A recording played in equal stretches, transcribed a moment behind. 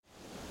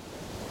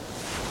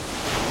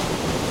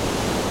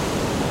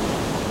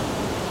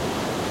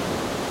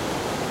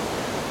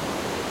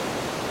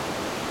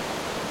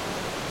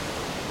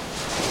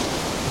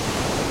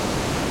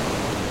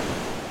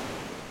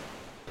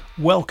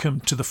Welcome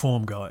to the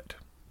Form Guide,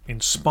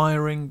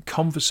 inspiring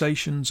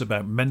conversations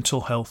about mental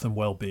health and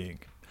well-being.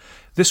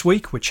 This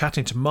week we're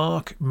chatting to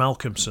Mark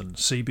Malcomson,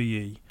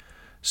 CBE,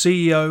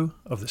 CEO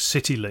of the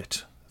City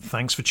Lit.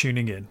 Thanks for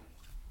tuning in.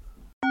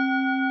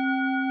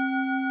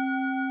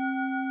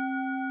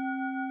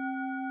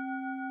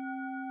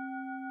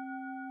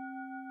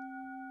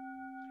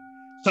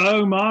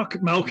 So, Mark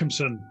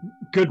Malcomson,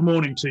 good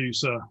morning to you,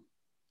 sir.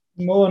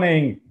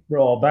 Morning,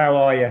 Rob. How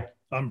are you?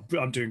 I'm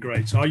doing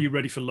great. Are you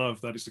ready for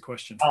love? That is the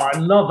question. Oh, I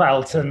love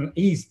Elton.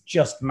 He's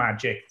just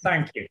magic.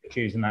 Thank you for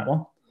choosing that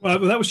one. Well,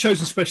 that was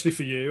chosen especially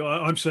for you.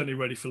 I'm certainly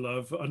ready for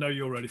love. I know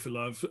you're ready for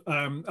love.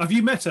 Have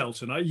you met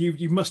Elton?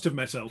 You must have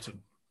met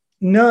Elton.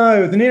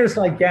 No, the nearest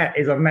I get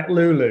is I've met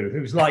Lulu,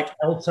 who's like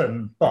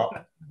Elton,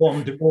 but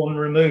one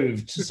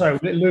removed. So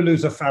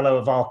Lulu's a fellow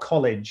of our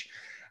college.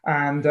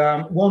 And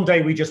one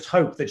day we just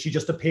hope that she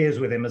just appears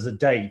with him as a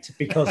date,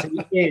 because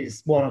he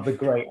is one of the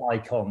great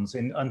icons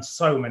on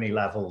so many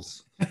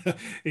levels.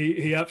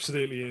 He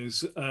absolutely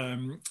is.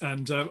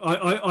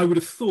 I would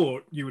have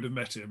thought you would have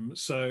met him.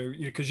 So,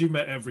 because you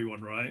met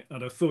everyone, right?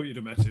 And I thought you'd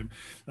have met him.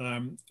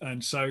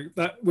 And so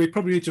that we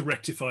probably need to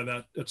rectify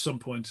that at some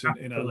point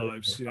in our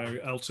lives,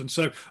 Elton.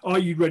 So Are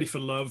You Ready for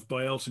Love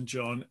by Elton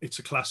John? It's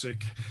a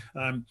classic.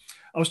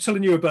 I was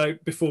telling you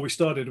about, before we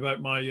started,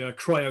 about my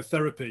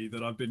cryotherapy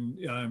that I've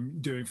been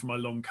doing for my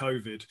long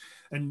COVID.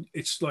 And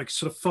it's like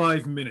sort of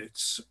 5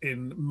 minutes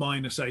in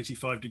minus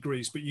 85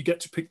 degrees, but you get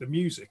to pick the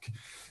music.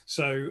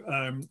 So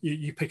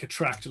you pick a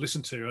track to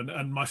listen to.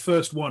 And my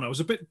first one, I was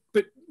a bit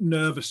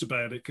nervous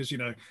about it because,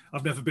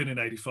 I've never been in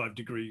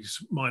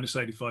minus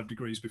 85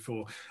 degrees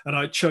before. And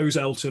I chose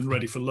Elton,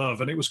 Ready for Love.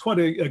 And it was quite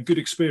a good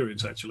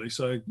experience, actually.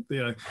 So,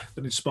 that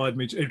inspired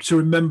me to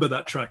remember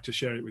that track, to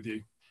share it with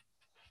you.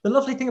 The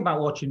lovely thing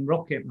about watching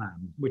Rocket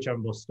Man, which I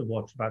must have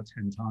watched about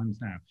 10 times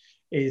now,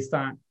 is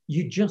that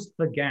you just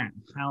forget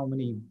how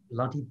many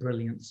bloody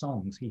brilliant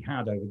songs he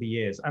had over the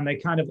years. And they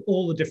kind of,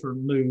 all the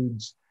different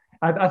moods.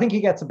 I think he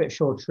gets a bit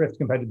short shrift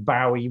compared to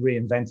Bowie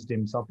reinvented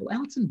himself. Well,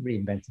 Elton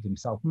reinvented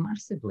himself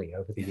massively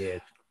over the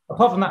years.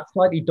 Apart from that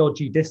slightly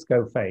dodgy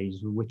disco phase,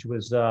 which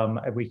was,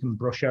 we can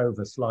brush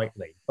over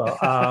slightly. But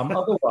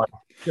otherwise,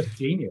 just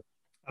genius.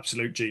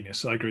 Absolute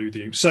genius. I agree with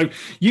you. So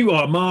you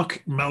are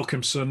Mark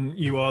Malcomson.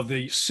 You are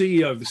the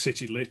CEO of the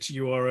City Lit.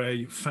 You are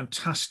a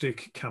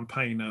fantastic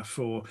campaigner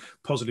for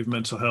positive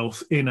mental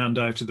health in and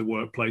out of the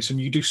workplace. And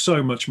you do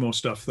so much more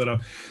stuff that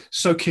I'm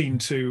so keen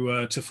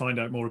to find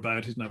out more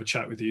about it and have a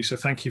chat with you. So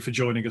thank you for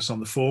joining us on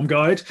the Form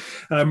Guide.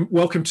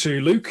 Welcome to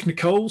Luke,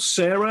 Nicole,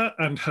 Sarah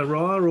and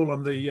Harar, all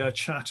on the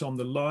chat on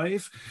the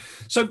live.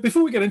 So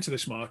before we get into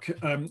this, Mark,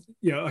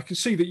 I can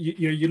see that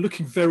you're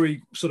looking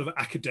very sort of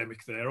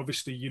academic there.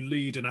 Obviously, you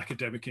lead an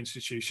academic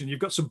institution. You've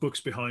got some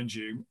books behind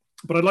you,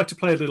 but I'd like to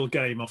play a little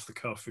game off the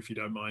cuff, if you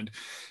don't mind.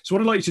 So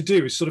what I'd like you to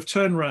do is sort of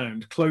turn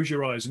around, close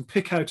your eyes and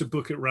pick out a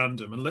book at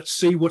random, and let's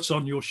see what's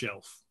on your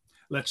shelf.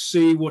 Let's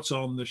see what's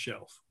on the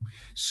shelf.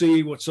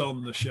 See what's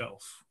on the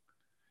shelf.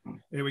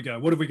 Here we go.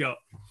 What have we got?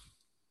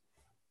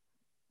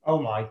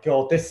 Oh my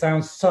God, this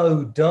sounds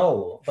so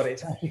dull, but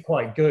it's actually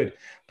quite good.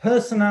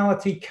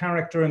 Personality,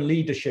 Character and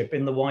Leadership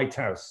in the White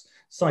House.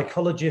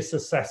 Psychologists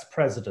assess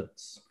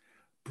presidents.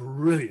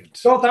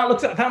 Brilliant. God,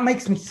 that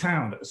makes me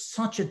sound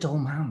such a dull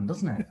man,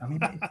 doesn't it? I mean,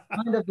 it's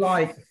kind of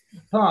like,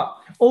 but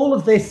all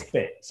of this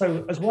bit.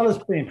 So as well as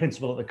being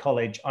principal at the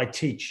college, I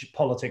teach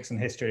politics and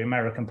history,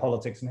 American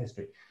politics and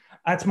history.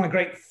 That's my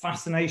great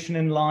fascination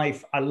in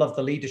life. I love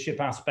the leadership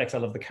aspects. I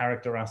love the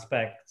character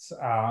aspects.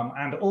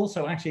 And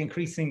also actually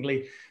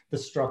increasingly the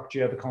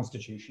structure, the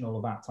constitution, all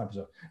of that type of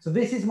stuff. So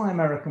this is my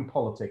American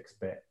politics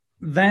bit.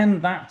 Then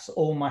that's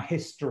all my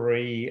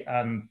history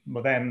and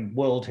then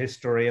world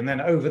history. And then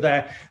over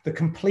there, the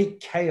complete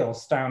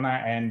chaos down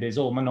that end is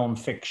all my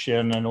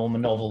non-fiction and all my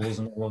novels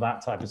and all of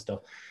that type of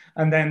stuff.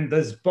 And then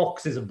there's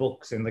boxes of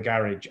books in the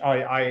garage.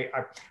 I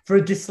for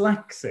a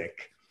dyslexic,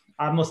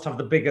 I must have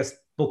the biggest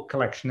book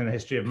collection in the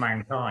history of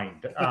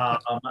mankind.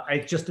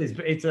 It just is,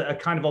 it's a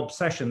kind of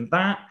obsession.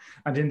 That,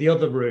 and in the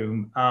other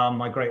room,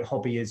 my great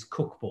hobby is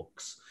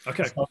cookbooks.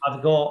 Okay. So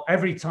I've got,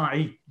 every time,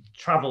 I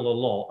travel a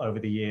lot over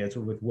the years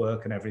with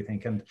work and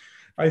everything. And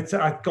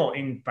I got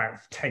in about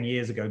 10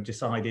 years ago,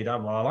 decided, I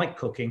like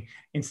cooking.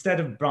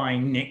 Instead of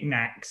buying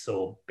knickknacks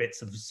or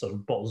bits of sort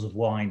of bottles of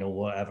wine or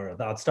whatever,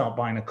 I'd start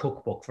buying a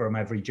cookbook from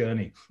every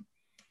journey.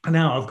 And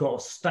now I've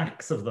got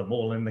stacks of them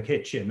all in the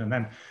kitchen. And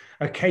then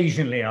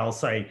occasionally I'll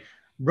say,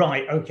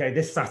 right, okay,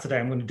 this Saturday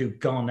I'm going to do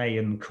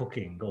Ghanaian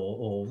cooking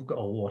or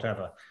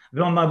whatever.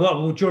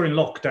 But during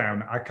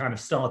lockdown, I kind of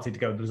started to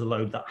go, there was a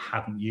load that I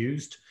hadn't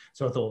used.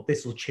 So I thought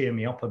this will cheer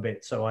me up a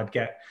bit. So I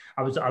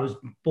was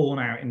born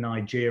out in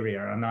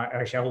Nigeria, and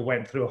I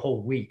went through a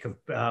whole week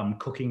of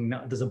cooking.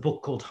 There's a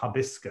book called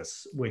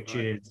Hibiscus, which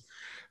is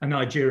a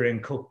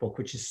Nigerian cookbook,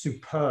 which is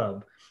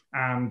superb.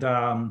 And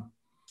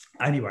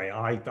anyway,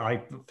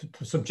 I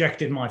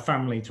subjected my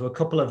family to a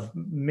couple of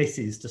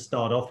misses to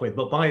start off with,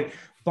 but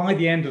by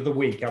the end of the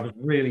week, I was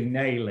really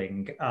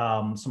nailing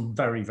some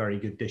very, very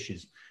good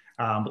dishes.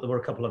 But there were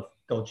a couple of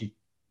dodgy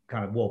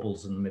kind of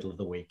wobbles in the middle of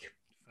the week.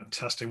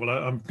 Fantastic. Well,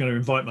 I'm going to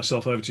invite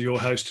myself over to your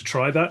house to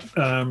try that.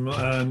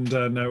 And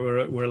now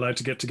we're allowed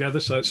to get together,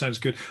 so it sounds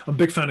good. I'm a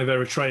big fan of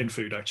Eritrean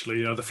food, actually.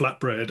 You know, the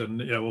flatbread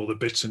and all the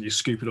bits, and you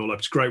scoop it all up.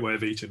 It's a great way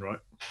of eating, right?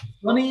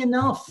 Funny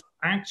enough,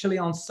 actually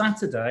on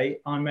Saturday,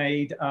 I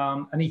made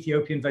an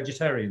Ethiopian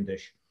vegetarian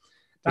dish.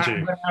 Did That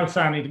you? now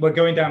sounded, we're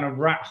going down a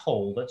rat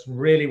hole that's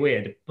really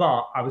weird,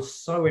 but I was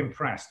so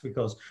impressed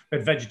because we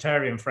had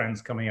vegetarian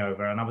friends coming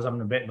over and I was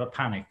having a bit of a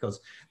panic because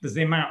there's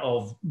the amount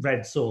of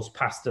red sauce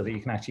pasta that you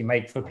can actually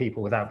make for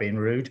people without being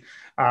rude.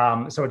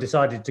 So I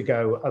decided to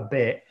go a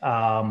bit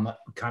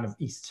kind of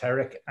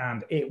esoteric,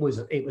 and it was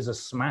a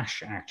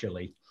smash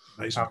actually.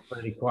 Amazing. I'm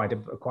really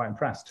quite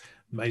impressed.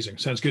 Amazing.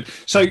 Sounds good.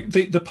 So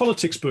the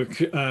politics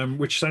book,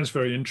 which sounds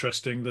very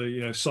interesting,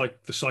 the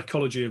the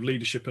psychology of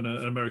leadership in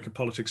American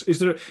politics. Is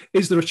there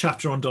a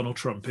chapter on Donald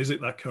Trump? Is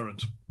it that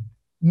current?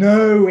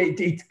 No,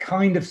 it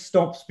kind of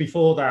stops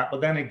before that.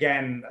 But then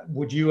again,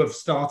 would you have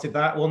started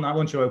that? Well, now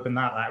once you open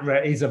that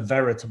is a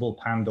veritable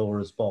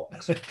Pandora's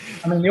box.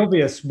 I mean, the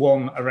obvious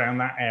one around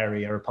that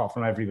area, apart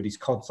from everybody's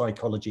COD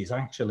psychology, is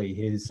actually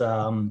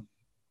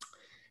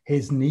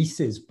his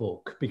niece's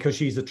book, because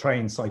she's a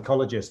trained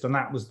psychologist, and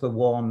that was the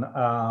one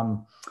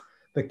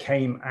that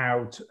came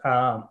out,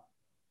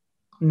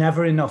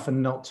 Never Enough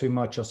and Not Too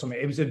Much or something.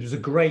 It was a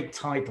great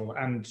title,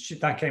 and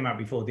that came out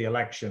before the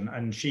election,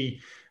 and she,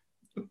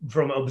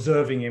 from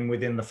observing him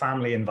within the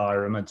family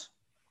environment,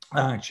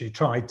 actually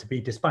tried to be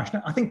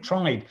dispassionate. I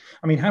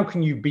mean, how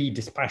can you be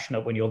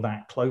dispassionate when you're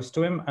that close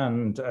to him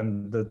and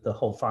the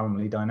whole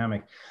family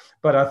dynamic?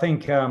 But I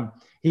think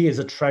he is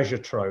a treasure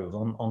trove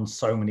on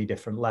so many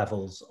different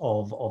levels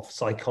of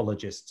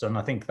psychologists. And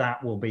I think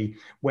that will be,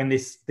 when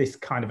this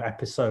kind of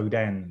episode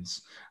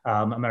ends,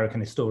 American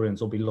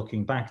historians will be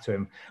looking back to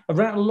him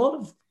around a lot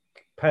of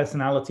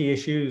personality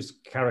issues,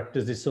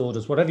 character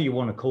disorders, whatever you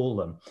want to call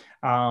them.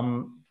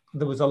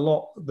 There's a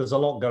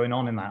lot going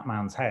on in that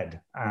man's head.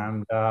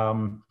 And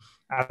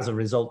as a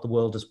result, the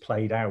world has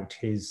played out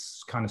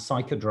his kind of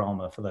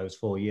psychodrama for those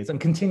 4 years and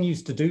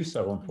continues to do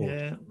so,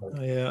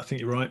 unfortunately. Yeah, I think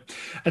you're right.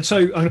 And so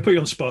I'm going to put you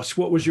on the spot.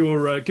 What was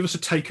your, give us a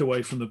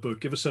takeaway from the book.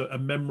 Give us a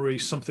memory,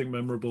 something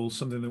memorable,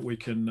 something that we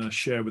can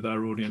share with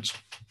our audience.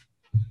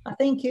 I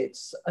think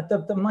it's,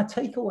 my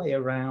takeaway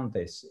around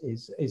this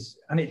is,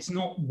 and it's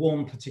not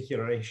one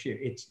particular issue,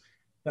 it's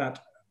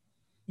that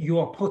you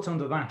are put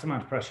under that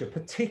amount of pressure,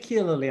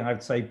 particularly,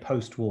 I'd say,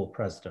 post-war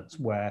presidents,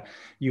 where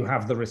you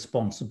have the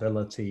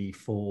responsibility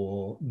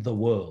for the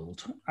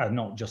world and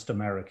not just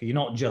America. You're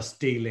not just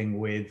dealing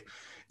with,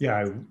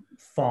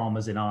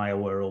 farmers in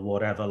Iowa or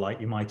whatever,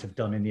 like you might have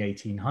done in the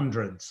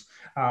 1800s.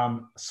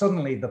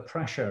 Suddenly the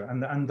pressure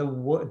and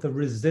the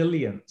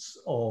resilience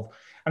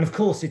and of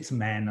course it's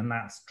men, and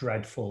that's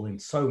dreadful in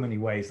so many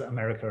ways, that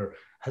America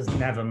has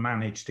never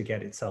managed to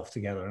get itself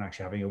together and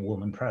actually having a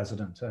woman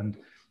president.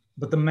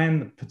 But the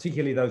men,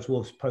 particularly those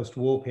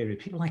post-war period,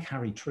 people like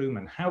Harry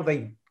Truman, how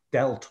they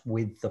dealt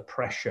with the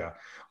pressure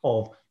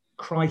of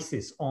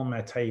crisis on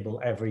their table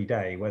every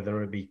day,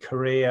 whether it be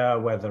Korea,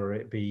 whether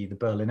it be the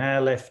Berlin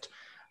airlift.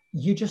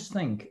 You just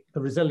think the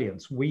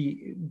resilience,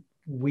 we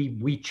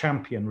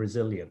champion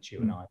resilience,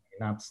 you and I.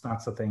 That's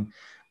the thing.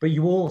 But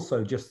you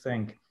also just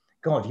think,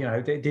 God,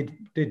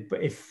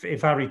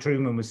 if Harry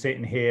Truman was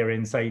sitting here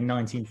in, say,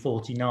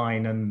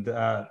 1949 and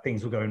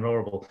things were going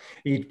horrible,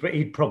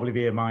 he'd probably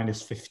be a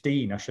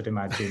 -15, I should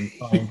imagine,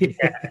 trying to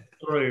get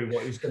through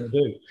what he's going to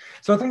do.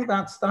 So I think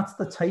that's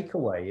the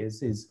takeaway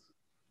is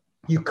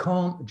you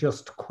can't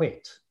just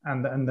quit,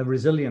 and the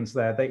resilience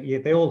there.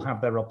 They all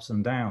have their ups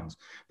and downs,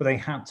 but they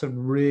had to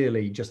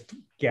really just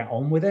get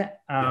on with it.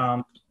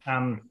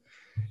 And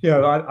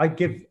I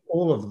give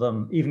all of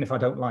them, even if I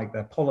don't like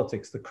their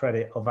politics, the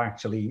credit of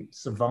actually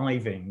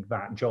surviving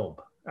that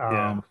job.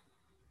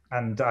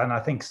 And I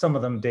think some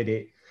of them did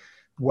it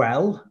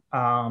well.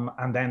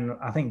 And then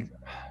I think,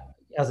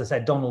 as I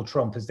said, Donald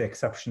Trump is the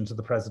exception to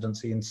the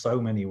presidency in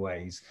so many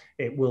ways.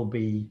 It will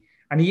be,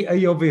 and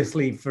he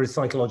obviously, for his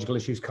psychological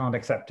issues, can't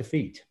accept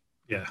defeat.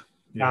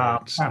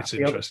 It's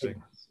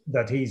interesting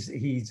that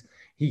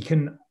he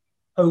can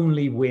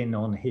only win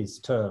on his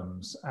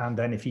terms, and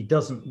then if he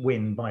doesn't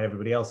win by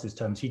everybody else's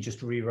terms, he just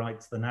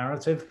rewrites the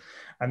narrative,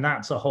 and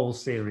that's a whole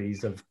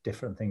series of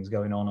different things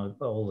going on at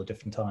all the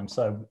different times.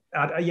 So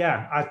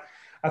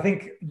I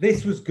think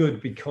this was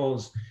good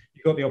because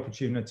you got the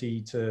opportunity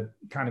to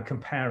kind of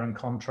compare and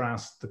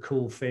contrast the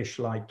cool fish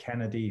like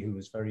Kennedy, who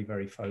was very,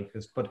 very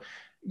focused. But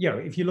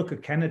if you look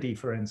at Kennedy,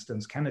 for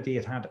instance, Kennedy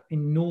had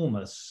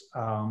enormous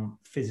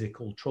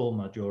physical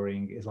trauma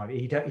during his life.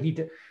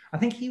 I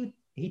think he'd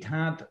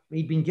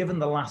been given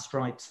the last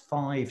rites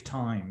 5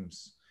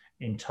 times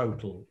in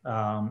total.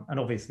 And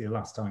obviously the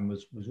last time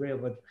was real.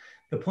 But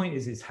the point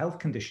is his health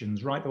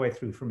conditions right the way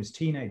through from his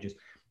teenagers.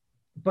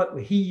 But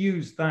he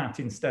used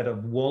that instead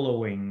of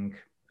wallowing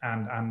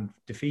and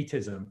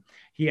defeatism.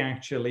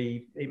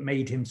 It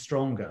made him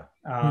stronger.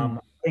 I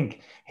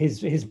think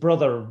his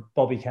brother,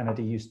 Bobby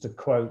Kennedy, used to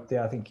quote,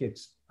 I think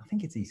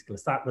think it's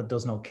Aeschylus, that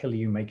does not kill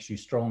you makes you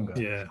stronger.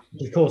 Yeah.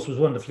 Which of course was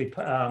wonderfully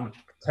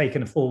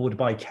taken forward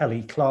by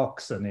Kelly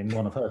Clarkson in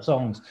one of her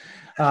songs.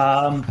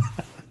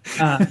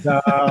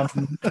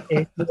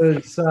 It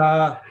was,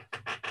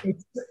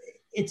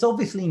 it's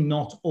obviously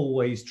not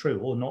always true,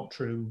 or not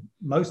true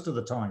most of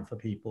the time for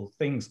people.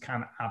 Things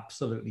can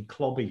absolutely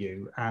clobber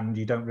you and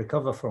you don't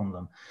recover from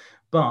them.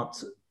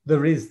 But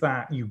there is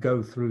that you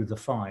go through the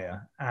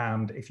fire,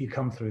 and if you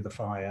come through the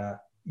fire,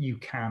 you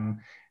can,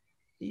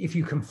 if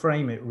you can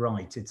frame it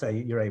right,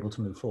 you're able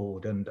to move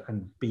forward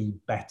and be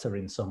better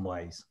in some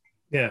ways.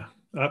 Yeah,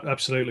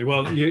 absolutely.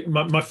 Well,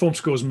 my form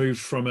scores moved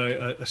from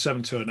a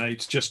 7 to an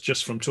 8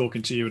 just from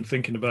talking to you and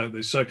thinking about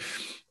this. So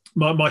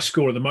my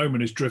score at the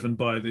moment is driven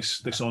by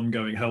this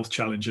ongoing health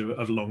challenge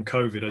of long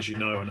COVID, as you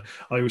know, and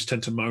I always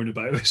tend to moan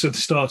about this at the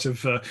start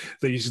of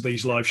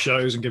these live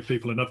shows and give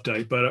people an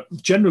update. But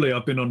generally,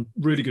 I've been on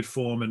really good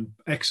form and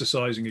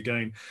exercising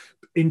again,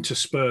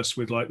 interspersed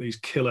with like these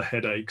killer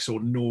headaches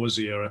or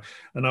nausea.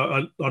 And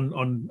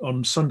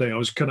on Sunday,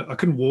 I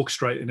couldn't walk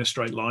straight in a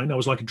straight line. I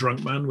was like a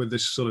drunk man with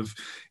this sort of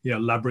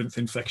labyrinth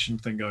infection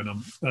thing going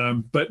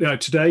on.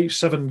 But today,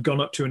 7 gone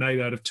up to an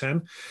 8 out of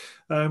 10.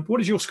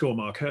 What is your score,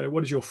 Mark?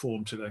 What is your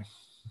form today?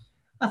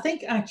 I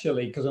think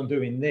actually, because I'm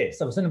doing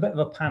this, I was in a bit of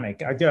a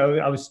panic.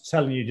 I was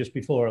telling you just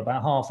before,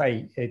 about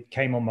 8:30, it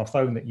came on my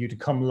phone that you'd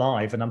come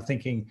live, and I'm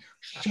thinking,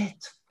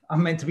 shit,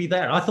 I'm meant to be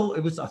there. I thought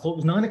it was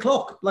 9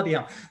 o'clock. Bloody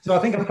hell! So I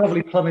think I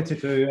probably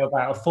plummeted to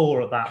about a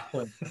 4 at that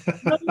point.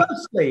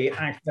 Mostly,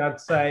 actually,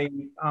 I'd say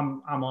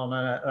I'm on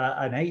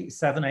an 8,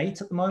 7,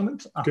 8 at the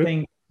moment. I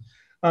think.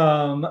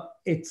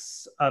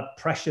 It's a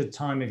pressured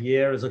time of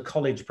year. As a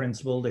college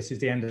principal, this is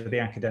the end of the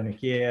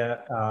academic year.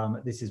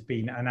 This has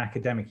been an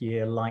academic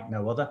year like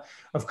no other.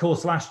 Of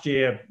course, last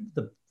year,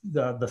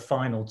 the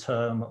final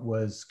term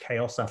was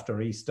chaos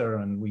after Easter,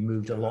 and we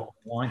moved a lot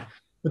online.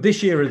 But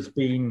this year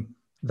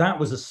that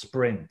was a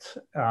sprint.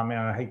 I mean,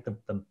 I hate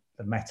the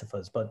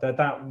metaphors, but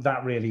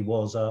that really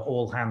was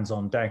all hands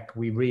on deck.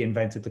 We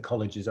reinvented the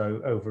colleges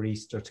over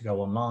Easter to go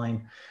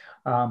online.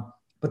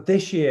 But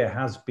this year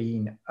has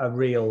been a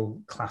real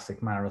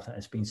classic marathon.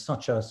 It's been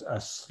such a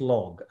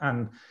slog,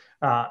 and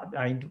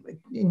I'm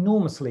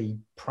enormously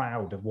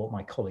proud of what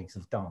my colleagues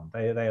have done.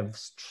 They have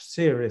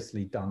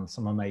seriously done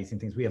some amazing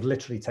things. We have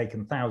literally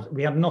taken thousands.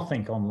 We had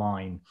nothing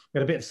online. We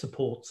had a bit of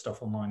support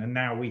stuff online, and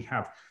now we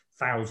have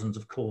thousands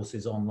of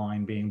courses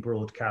online being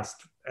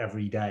broadcast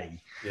every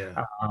day. Yeah.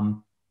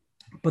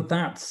 But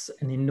that's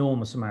an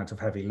enormous amount of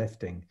heavy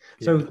lifting.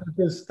 So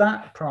there's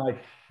that pride.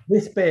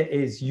 This bit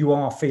is, you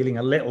are feeling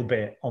a little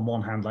bit, on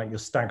one hand, like you're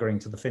staggering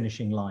to the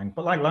finishing line.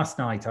 But like last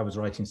night, I was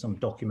writing some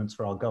documents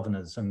for our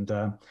governors, and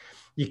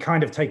you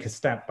kind of take a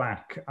step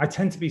back. I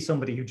tend to be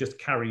somebody who just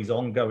carries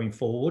on going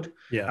forward.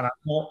 Yeah. And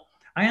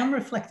I am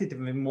reflective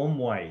in one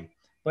way,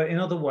 but in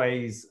other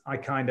ways, I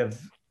don't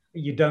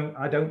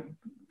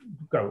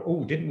go,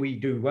 oh, didn't we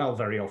do well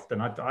very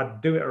often? I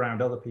do it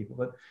around other people.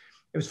 But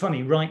it was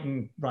funny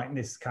writing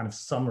this kind of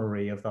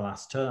summary of the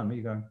last term.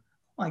 You go,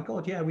 my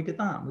God, yeah, we did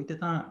that,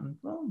 and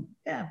well,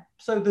 yeah.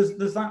 So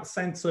there's that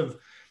sense of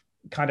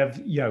kind of,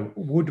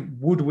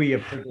 would we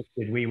have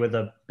predicted we were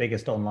the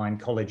biggest online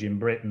college in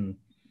Britain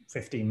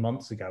 15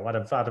 months ago? I'd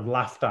have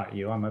laughed at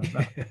you.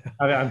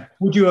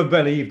 Would you have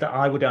believed that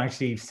I would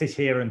actually sit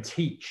here and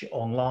teach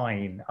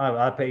online?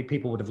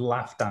 People would have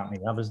laughed at me.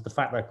 That was the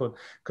fact that I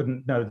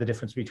couldn't know the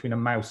difference between a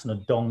mouse and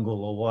a dongle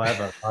or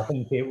whatever. I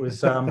think it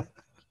was,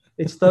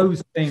 it's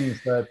those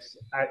things that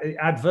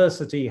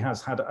adversity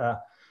has had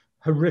a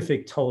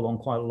horrific toll on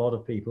quite a lot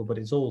of people, but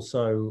it's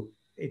also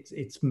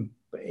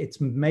it's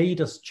made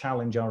us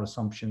challenge our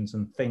assumptions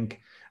and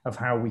think of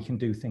how we can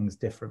do things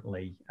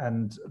differently,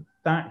 and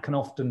that can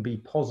often be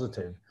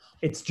positive.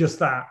 It's just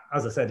that,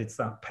 as I said, it's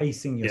that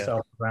pacing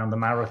yourself around the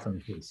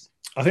marathon piece.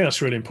 I think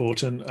that's really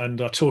important,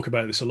 and I talk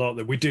about this a lot,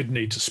 that we did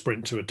need to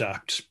sprint to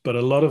adapt, but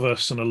a lot of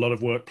us and a lot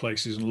of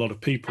workplaces and a lot of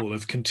people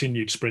have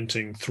continued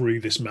sprinting through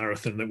this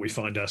marathon that we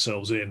find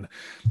ourselves in.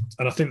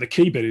 And I think the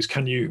key bit is,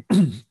 can you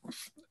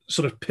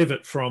sort of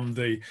pivot from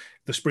the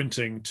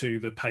sprinting to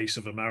the pace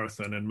of a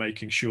marathon, and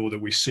making sure that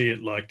we see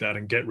it like that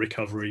and get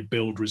recovery,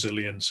 build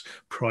resilience,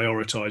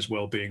 prioritize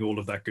well-being, all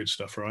of that good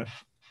stuff, right?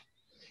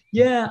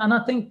 Yeah, and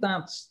I think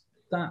that's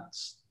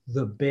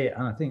the bit.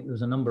 And I think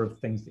there's a number of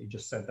things that you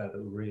just said there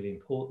that were really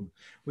important,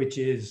 which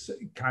is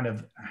kind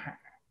of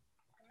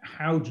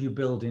how do you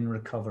build in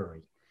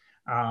recovery?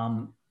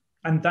 And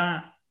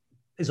that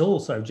is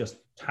also just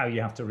how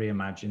you have to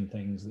reimagine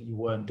things that you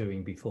weren't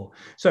doing before.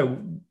 So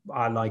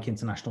I like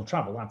international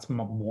travel. That's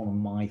one of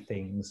my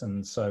things.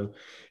 And so,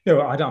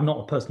 I'm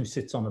not a person who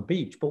sits on a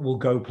beach, but we'll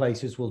go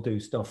places, we'll do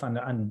stuff,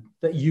 and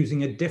that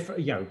using a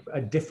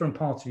different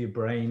part of your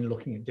brain,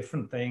 looking at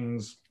different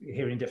things,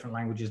 hearing different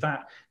languages,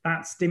 that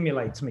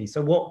stimulates me.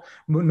 So what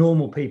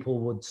normal people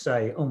would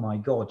say, oh my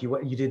God,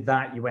 you did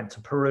that, you went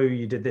to Peru,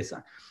 you did this.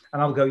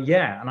 And I'll go,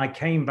 yeah. And I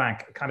came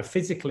back kind of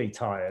physically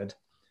tired,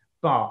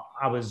 but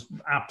I was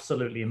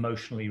absolutely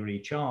emotionally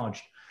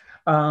recharged.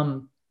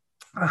 I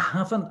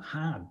haven't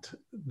had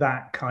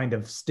that kind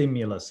of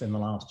stimulus in the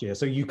last year.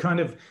 So you've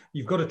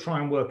got to try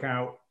and work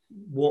out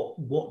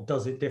what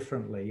does it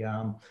differently.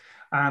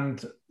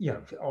 And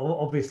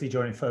obviously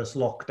during first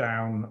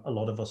lockdown, a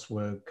lot of us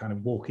were kind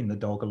of walking the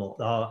dog a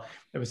lot.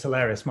 It was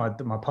hilarious. My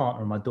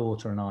partner and my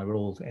daughter and I were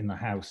all in the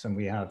house, and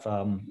we have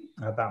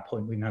at that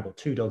point we now got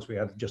 2 dogs. We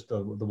had just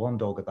the one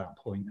dog at that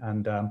point,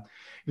 and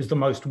he was the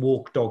most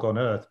walked dog on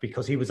earth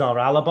because he was our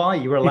alibi.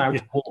 You were allowed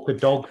to walk a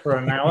dog for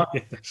an hour,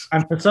 yes.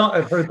 And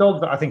for a dog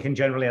that I think in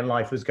generally in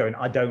life was going,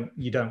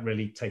 you don't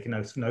really take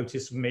enough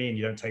notice of me, and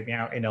you don't take me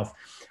out enough.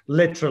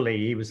 Literally,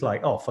 he was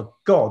like, oh, for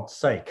God's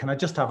sake, can I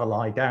just have a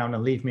lie down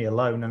and leave me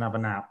alone and have a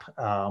nap?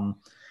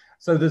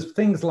 So there's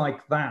things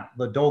like that.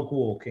 The dog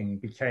walking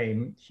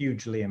became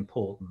hugely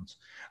important.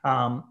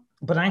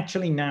 But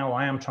actually now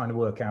I am trying to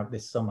work out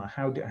this summer,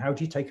 how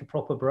do you take a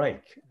proper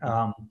break?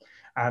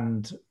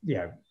 And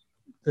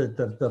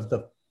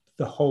the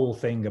whole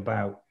thing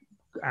about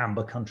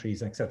amber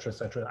countries, et cetera,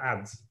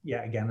 adds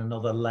yet again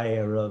another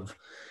layer of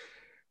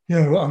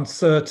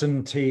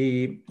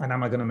uncertainty. And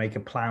am I going to make a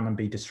plan and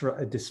be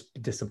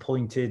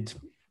disappointed?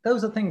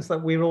 Those are things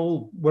that we're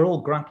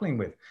all grappling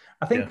with.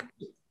 I think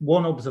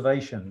one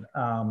observation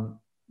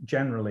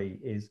generally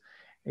is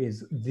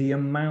the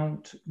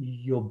amount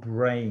your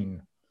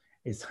brain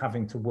is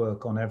having to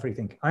work on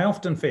everything. I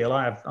often feel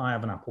I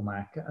have an Apple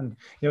Mac, and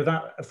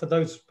that for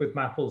those with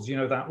Apples,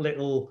 that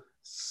little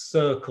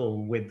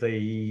circle with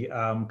the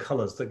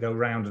colors that go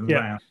round and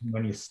round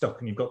when you're stuck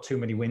and you've got too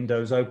many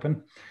windows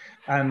open.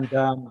 And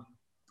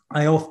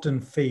I often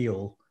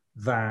feel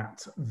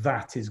that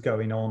is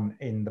going on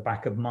in the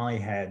back of my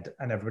head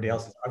and everybody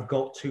else's. I've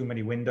got too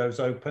many windows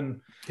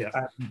open.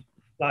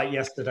 Like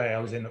yesterday, I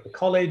was in at the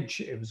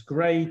college. It was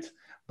great,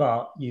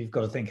 but you've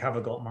got to think, have I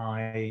got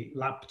my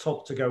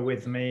laptop to go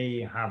with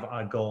me? Have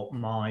I got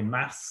my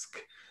mask?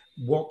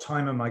 What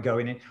time am I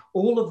going in?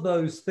 All of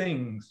those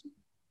things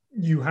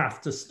you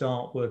have to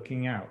start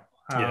working out.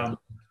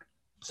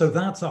 So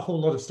that's a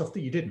whole lot of stuff that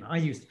you didn't.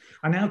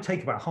 I now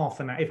take about half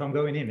an hour. If I'm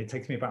going in, it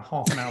takes me about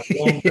half an hour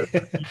longer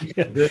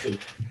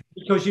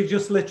because you've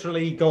just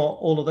literally got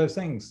all of those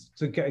things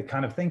to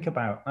kind of think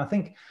about. And I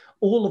think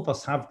all of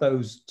us have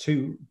those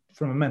too,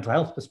 from a mental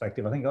health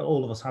perspective. I think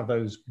all of us have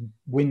those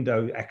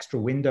extra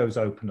windows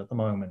open at the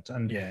moment.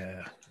 And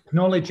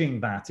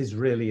acknowledging that is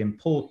really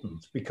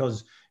important,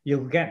 because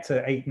you'll get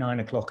to 8,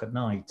 9 o'clock at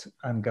night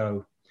and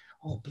go,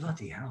 oh,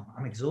 bloody hell,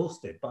 I'm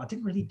exhausted, but I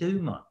didn't really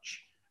do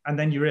much. And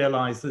then you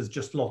realize there's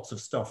just lots of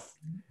stuff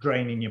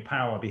draining your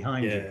power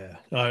behind you.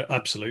 Yeah,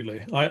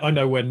 absolutely. I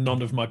know where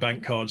none of my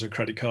bank cards or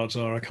credit cards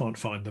are. I can't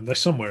find them. They're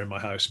somewhere in my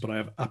house, but I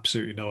have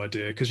absolutely no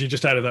idea, because you're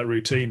just out of that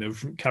routine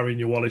of carrying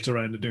your wallet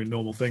around and doing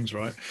normal things,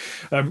 right?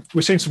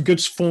 We're seeing some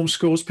good form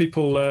scores.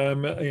 People,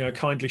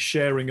 kindly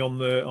sharing on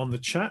the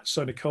chat.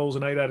 So Nicole's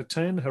an 8 out of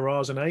 10,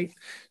 Harar's an 8,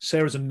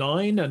 Sarah's a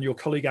 9, and your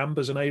colleague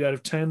Amber's an 8 out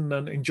of 10,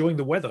 and enjoying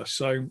the weather.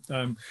 So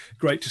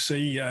great to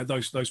see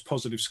those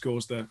positive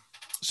scores there.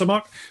 So,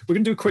 Mark, we're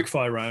going to do a quick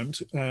fire round,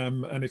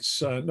 and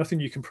it's nothing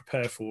you can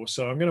prepare for.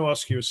 So I'm going to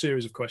ask you a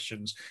series of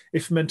questions.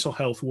 If mental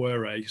health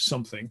were a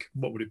something,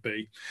 what would it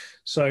be?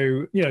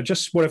 So,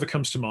 just whatever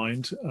comes to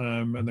mind,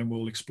 and then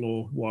we'll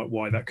explore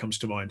why that comes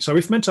to mind. So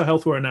if mental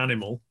health were an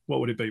animal, what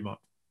would it be, Mark?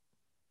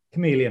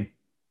 Chameleon.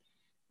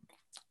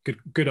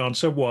 Good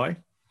answer. Why?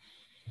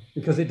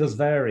 Because it does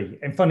vary.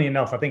 And funny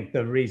enough, I think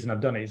the reason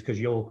I've done it is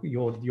because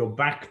your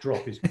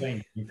backdrop is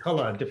changing in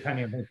color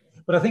depending on.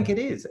 But I think it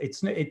is.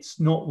 It's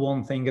not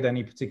one thing at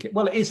any particular.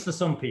 Well, it is for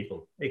some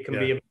people. It can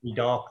be a very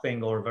dark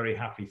thing or a very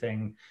happy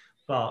thing.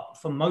 But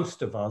for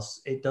most of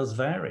us, it does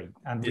vary,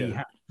 and we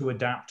have to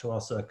adapt to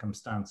our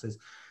circumstances.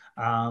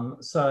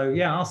 So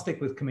I'll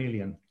stick with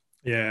chameleon.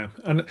 Yeah,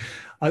 and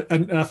I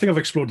think I've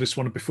explored this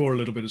one before a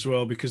little bit as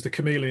well, because the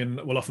chameleon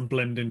will often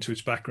blend into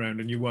its background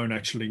and you won't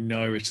actually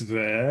know it's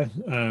there,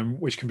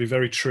 which can be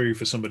very true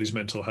for somebody's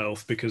mental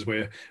health, because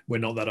we're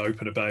not that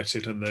open about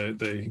it, and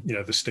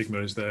the stigma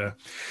is there.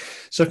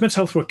 So if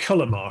mental health were a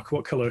colour, Mark,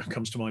 what colour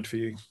comes to mind for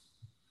you?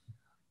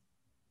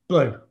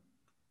 Blue,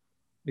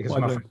 because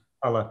my favorite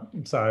colour.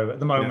 So at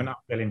the moment I'm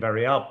feeling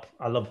very up.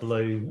 I love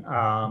blue,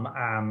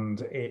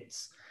 and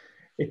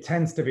it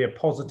tends to be a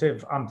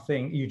positive.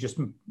 You just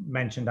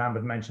mentioned,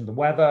 Amber mentioned the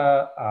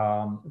weather,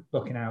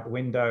 looking out the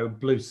window,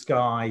 blue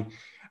sky.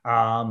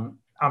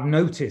 I've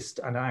noticed,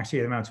 and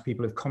actually the amount of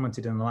people who've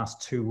commented in the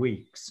last 2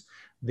 weeks,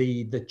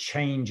 the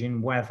change in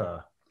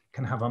weather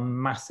can have a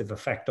massive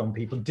effect on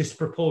people,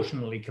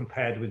 disproportionately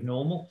compared with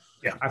normal.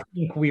 Yeah. I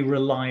think we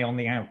rely on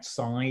the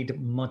outside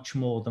much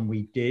more than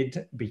we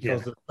did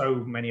because of so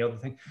many other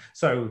things.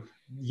 So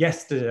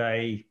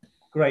yesterday,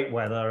 great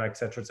weather, et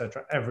cetera,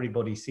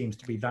 everybody seems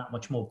to be that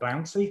much more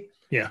bouncy.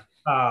 Yeah.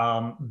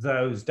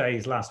 Those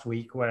days last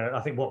week where I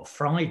think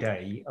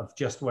Friday of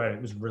just where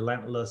it was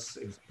relentless.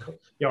 It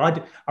was,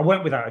 I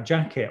went without a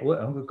jacket.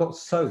 I got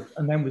soaked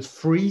and then was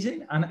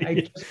freezing, and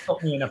it just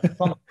got me in a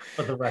funk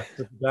for the rest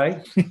of the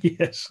day.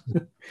 Yes.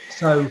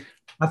 So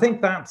I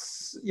think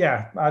that's,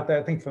 yeah, I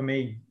think for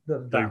me,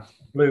 that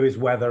blue is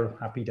weather,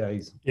 happy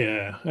days.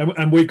 Yeah,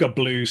 and we've got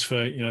blues for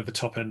the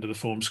top end of the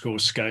form score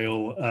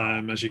scale,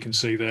 as you can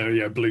see there.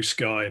 Yeah, blue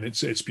sky, and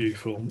it's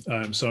beautiful.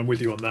 So I'm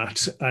with you on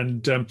that.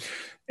 And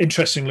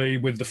interestingly,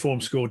 with the form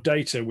score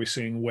data, we're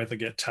seeing weather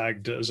get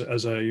tagged as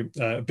a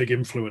big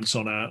influence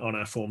on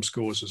our form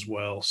scores as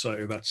well.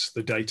 So that's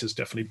the data's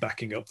definitely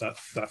backing up that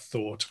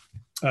thought.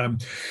 So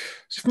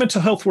if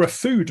mental health were a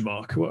food,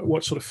 Mark,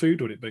 what sort of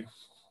food would it be?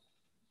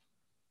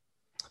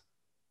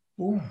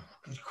 Oh,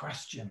 good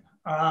question.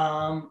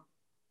 A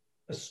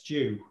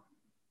stew.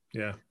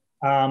 Yeah.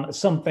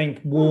 Something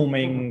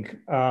warming.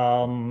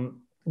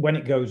 When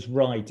it goes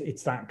right,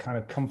 it's that kind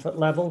of comfort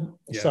level.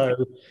 Yeah.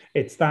 So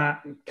it's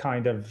that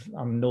kind of.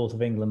 I'm North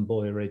of England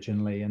boy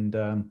originally, and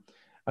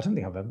I don't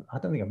think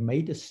I've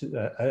made a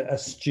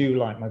stew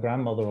like my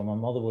grandmother or my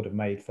mother would have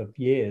made for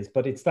years.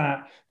 But it's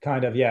that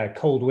kind of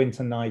cold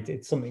winter night.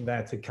 It's something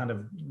there to kind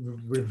of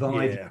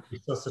revive,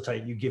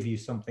 resuscitate. Give you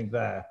something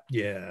there.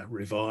 Yeah,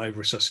 revive,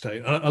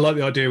 resuscitate. I like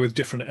the idea with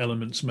different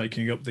elements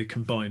making up the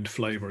combined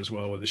flavour as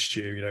well with the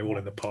stew. All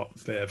in the pot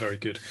there. Very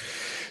good.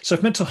 So,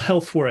 if mental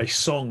health were a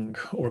song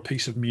or a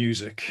piece of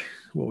music,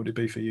 what would it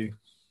be for you?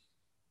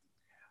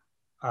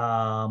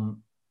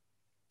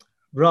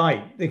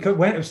 Right. It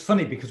was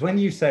funny because when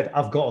you said,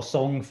 I've got a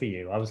song for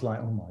you, I was like,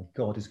 oh my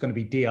God, it's going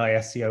to be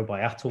DISCO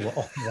by Atul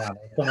or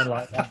something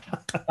like that.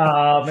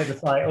 It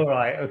was like, all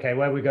right, okay,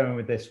 where are we going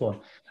with this one?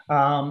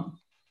 When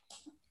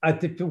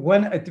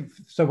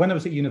I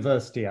was at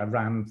university, I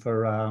ran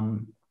for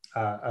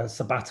a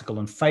sabbatical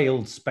and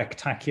failed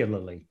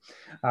spectacularly.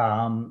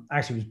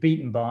 Actually was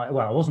beaten by,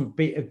 well, I wasn't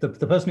beat. The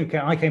person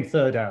I came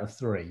third out of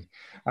three.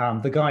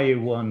 The guy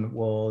who won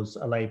was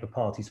a Labour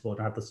Party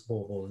supporter. I had the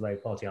support of the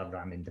Labour Party. I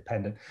ran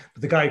independent.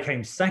 But the guy who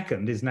came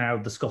second is now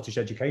the Scottish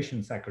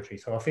Education Secretary.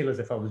 So I feel as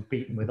if I was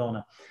beaten with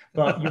honour.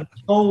 But you were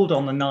told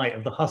on the night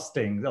of the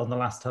hustings, on the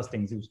last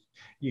hustings, it was,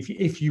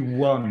 if you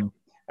won,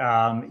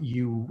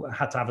 you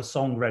had to have a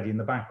song ready in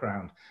the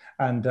background.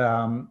 And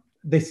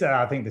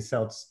I think this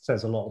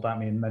says a lot about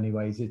me in many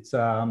ways. It's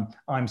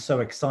I'm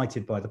so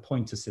excited by the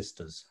Pointer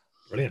Sisters.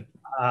 Brilliant.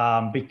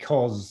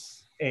 Because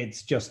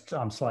it's just,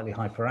 I'm slightly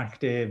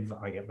hyperactive.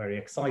 I get very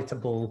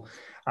excitable.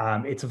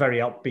 It's a very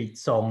upbeat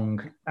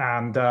song,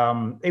 and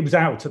it was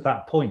out at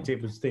that point.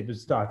 It was I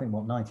think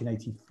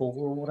 1984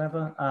 or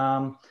whatever.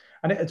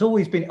 And it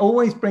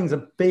always brings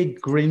a big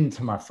grin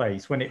to my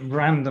face when it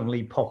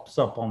randomly pops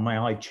up on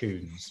my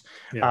iTunes.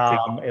 Yeah.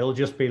 It'll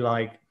just be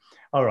like,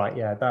 all right,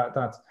 yeah,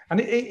 that's, and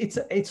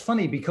it's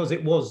funny because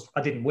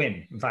I didn't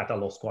win. In fact, I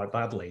lost quite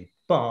badly.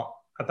 But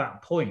at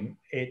that point,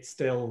 it's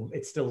still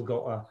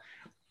got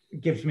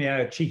gives me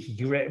a cheeky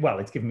grin. Well,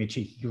 it's giving me a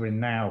cheeky grin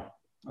now.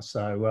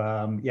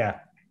 So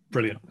yeah.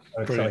 Brilliant.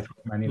 Brilliant.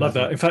 Love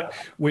that. In fact,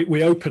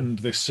 we opened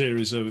this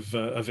series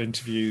of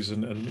interviews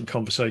and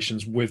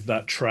conversations with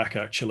that track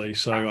actually.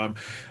 So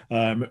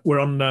we're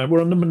on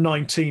number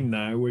 19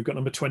 now. We've got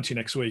number 20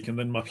 next week, and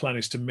then my plan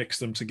is to mix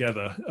them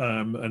together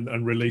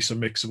and release a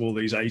mix of all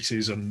these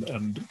 80s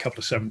and a couple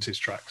of 70s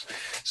tracks.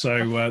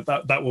 So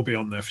that will be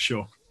on there for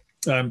sure.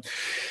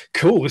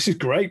 Cool. This is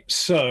great.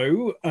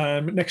 So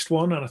next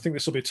one, and I think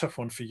this will be a tough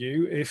one for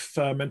you. If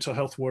mental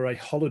health were a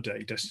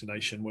holiday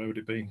destination, where would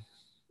it be?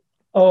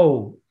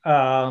 Oh,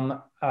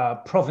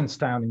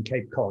 Provincetown in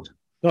Cape Cod.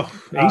 Oh,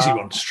 easy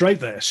one. Straight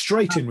there.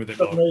 Straight in with it,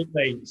 Mark.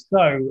 Absolutely.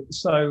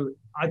 So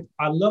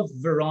I love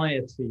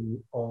variety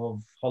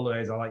of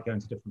holidays. I like going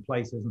to different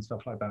places and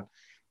stuff like that.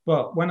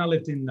 But when I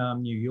lived in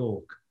New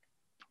York,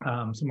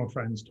 some of my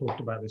friends talked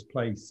about this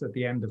place at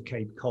the end of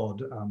Cape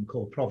Cod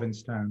called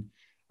Provincetown.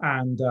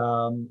 And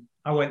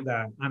I went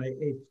there, and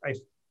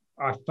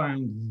I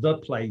found the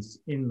place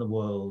in the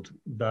world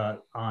that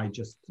I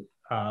just...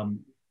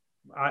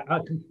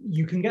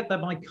 you can get there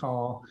by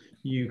car,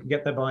 you can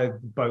get there by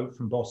boat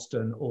from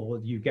Boston, or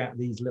you get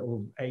these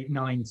little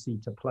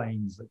 8-9-seater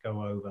planes that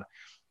go over.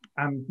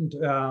 And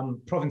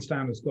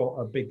Provincetown has got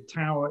a big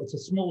tower. It's a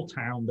small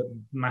town that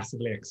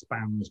massively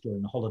expands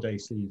during the holiday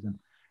season.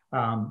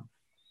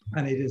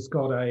 And it has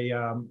got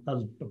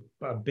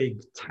a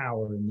big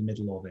tower in the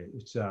middle of it.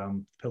 It's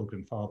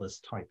Pilgrim Fathers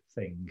type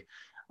thing.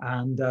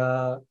 And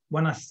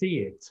when I see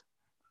it,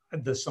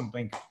 there's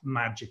something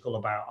magical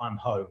about I'm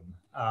home.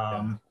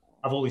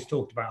 I've always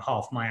talked about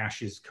half my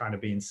ashes kind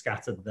of being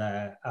scattered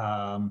there,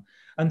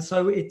 and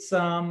so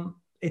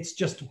it's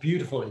just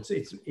beautiful.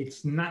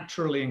 It's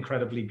naturally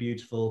incredibly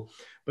beautiful,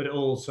 but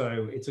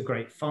also it's a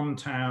great fun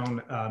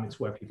town. It's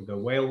where people go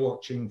whale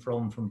watching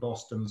from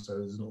Boston, so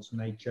there's lots of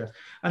nature.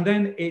 And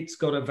then it's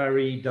got a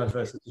very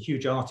diverse, it's a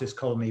huge artist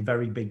colony,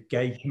 very big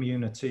gay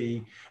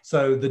community.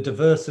 So the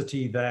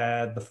diversity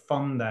there, the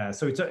fun there.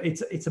 So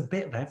it's a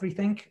bit of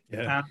everything.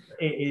 Yeah. And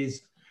it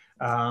is.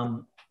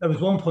 There was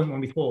one point when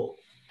we thought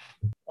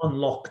on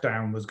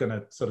lockdown was going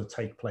to sort of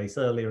take place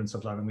earlier and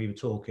stuff like that. And we were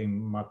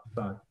talking, my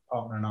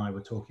partner and I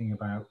were talking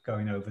about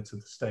going over to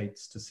the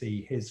States to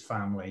see his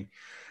family.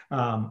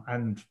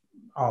 And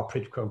our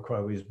quid pro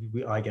quo is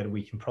I get a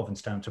week in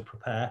Provincetown to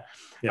prepare.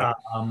 Yeah.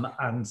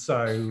 And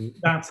so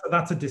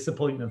that's a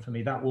disappointment for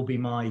me. That will be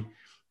my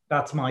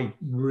that's my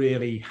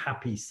really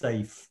happy,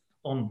 safe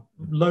on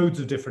loads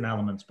of different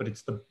elements, but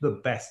it's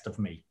the best of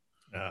me.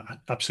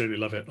 Absolutely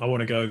love it. I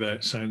want to go there.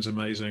 It sounds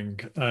amazing.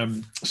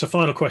 So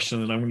final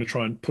question, and I'm going to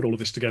try and put all of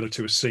this together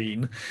to a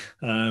scene.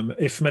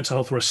 If mental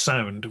health were a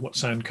sound, what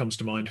sound comes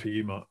to mind for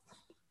you, Mark?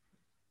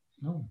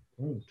 Oh,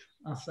 good.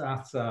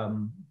 That's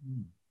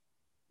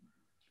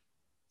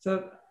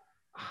so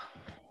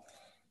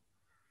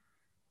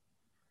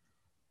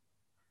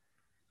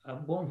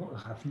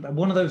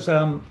one of those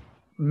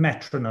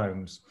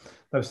metronomes,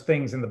 those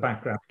things in the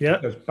background,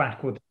 yeah, goes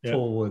backwards,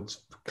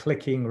 forwards,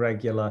 clicking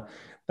regular.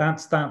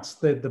 That's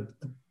the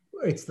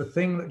it's the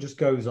thing that just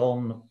goes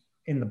on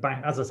in the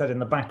back, as I said, in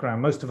the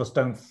background. Most of us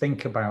don't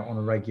think about on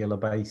a regular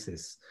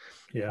basis,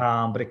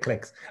 but it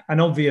clicks. And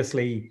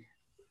obviously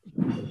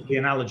the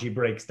analogy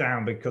breaks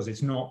down because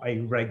it's not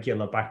a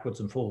regular backwards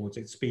and forwards.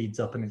 It speeds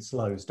up and it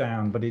slows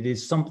down, but it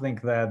is something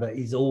there that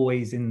is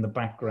always in the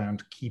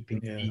background, keeping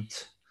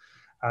beat.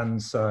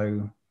 And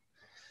so,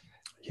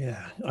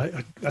 yeah,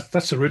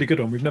 that's a really good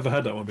one. We've never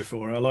had that one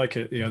before. I like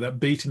it. You know, that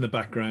beat in the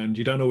background,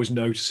 you don't always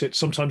notice it.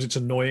 Sometimes it's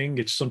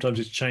annoying. Sometimes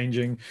it's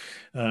changing,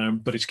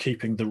 but it's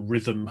keeping the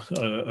rhythm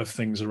of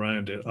things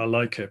around it. I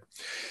like it.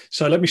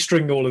 So let me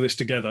string all of this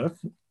together.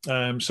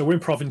 So we're in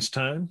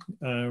Provincetown.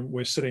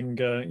 We're sitting,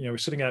 we're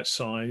sitting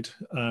outside.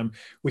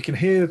 We can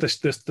hear the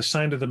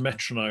sound of the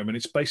metronome, and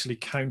it's basically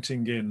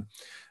counting in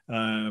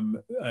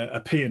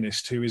a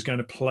pianist who is going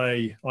to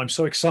play. I'm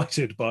so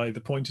excited by the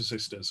Pointer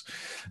Sisters.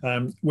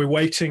 We're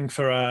waiting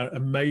for our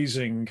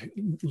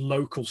amazing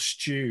local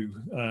stew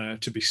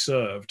to be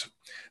served.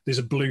 There's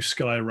a blue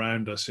sky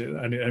around us,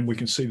 and we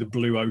can see the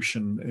blue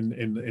ocean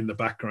in the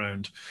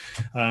background.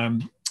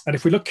 And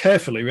if we look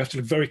carefully, we have to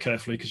look very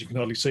carefully because you can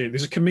hardly see it.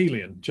 There's a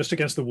chameleon just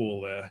against the wall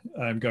there,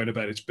 going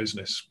about its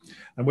business,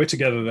 and we're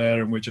together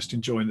there, and we're just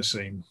enjoying the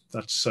scene.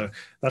 That's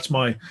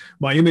my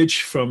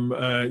image from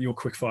your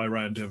quickfire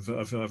round of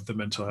the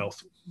mental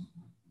health.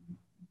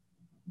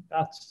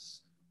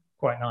 That's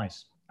quite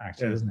nice,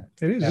 actually, isn't it?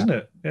 It is, isn't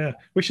it? Yeah,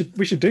 we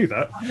should do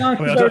that.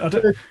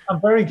 I'm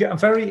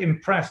very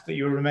impressed that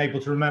you were able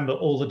to remember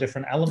all the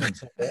different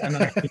elements of it, and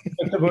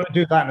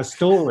do that in a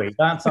story.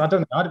 I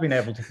don't know, I'd have been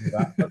able to do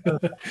that.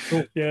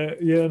 Cool.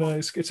 No,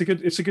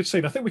 it's a good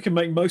scene. I think we can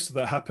make most of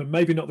that happen.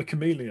 Maybe not the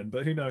chameleon,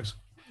 but who knows?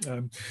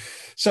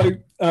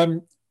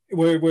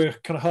 We're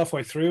kind of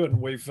halfway through,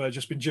 and we've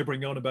just been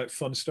gibbering on about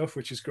fun stuff,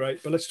 which is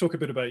great. But let's talk a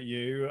bit about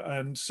you.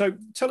 And so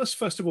tell us,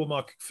 first of all,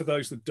 Mark, for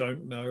those that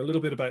don't know, a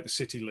little bit about the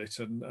City Lit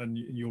and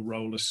your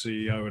role as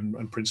CEO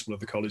and principal of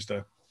the college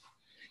there.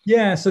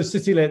 Yeah, so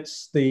City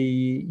Lit's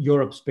the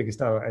Europe's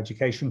biggest adult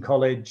education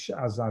college.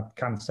 As I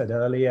kind of said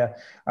earlier,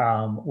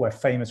 we're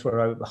famous. We're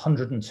over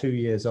 102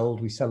 years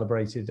old. We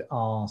celebrated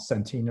our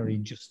centenary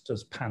just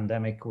as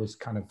pandemic was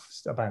kind of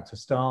about to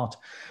start.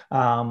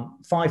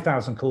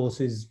 5,000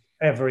 courses,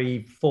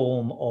 every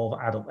form of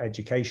adult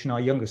education.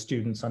 Our youngest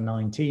students are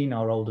 19.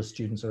 Our oldest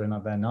students are in their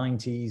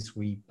 90s.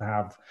 We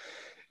have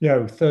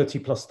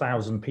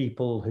 30,000+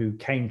 people who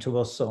came to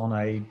us on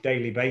a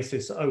daily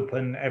basis,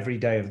 open every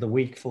day of the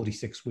week,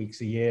 46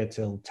 weeks a year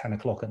till 10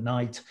 o'clock at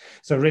night.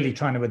 So really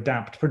trying to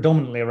adapt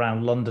predominantly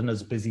around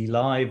Londoners' busy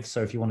lives.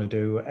 So if you want to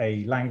do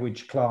a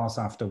language class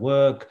after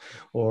work,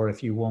 or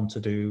if you want to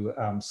do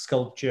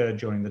sculpture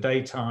during the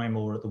daytime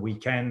or at the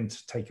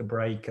weekend, take a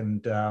break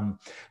and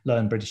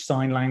learn British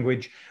Sign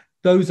Language.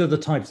 Those are the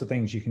types of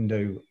things you can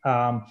do.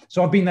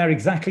 So I've been there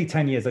exactly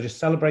 10 years. I just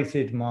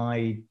celebrated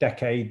my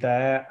decade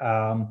there.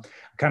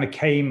 Kind of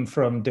came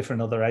from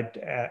different other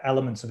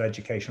elements of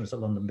education. I was at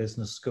London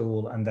Business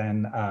School and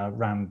then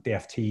ran the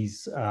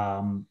FT's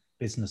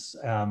business,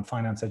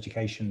 finance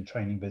education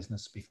training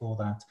business before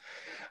that.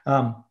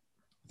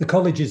 The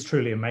college is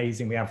truly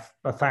amazing. We have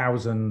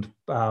 1,000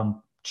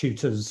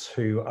 tutors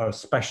who are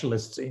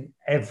specialists in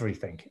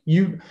everything.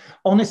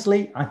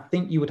 Honestly, I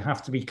think you would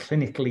have to be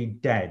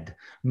clinically dead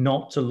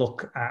not to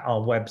look at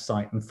our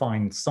website and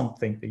find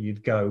something that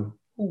you'd go,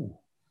 ooh,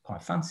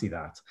 quite fancy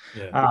that.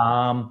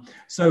 Yeah.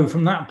 So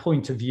from that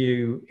point of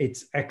view,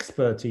 it's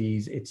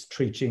expertise, it's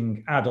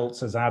treating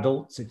adults as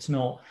adults. It's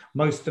not,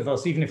 most of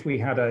us, even if we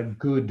had a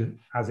good,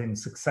 as in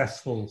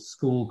successful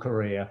school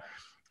career,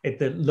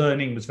 the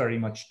learning was very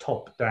much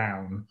top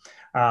down.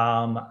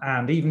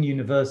 And even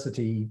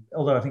university,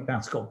 although I think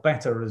that's got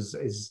better,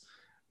 is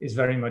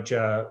very much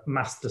a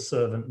master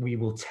servant. We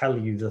will tell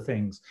you the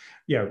things.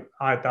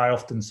 I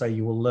often say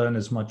you will learn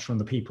as much from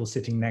the people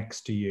sitting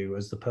next to you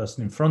as the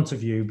person in front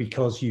of you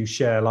because you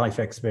share life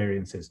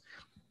experiences.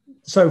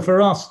 So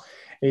for us,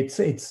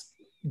 it's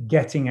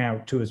getting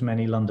out to as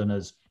many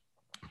Londoners,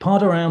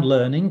 part around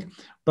learning,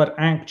 but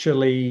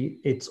actually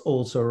it's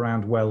also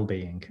around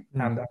well-being.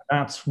 And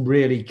that's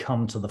really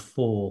come to the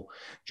fore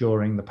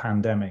during the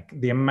pandemic.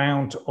 The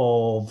amount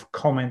of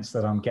comments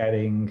that I'm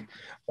getting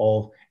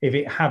of, if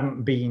it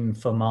hadn't been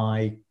for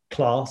my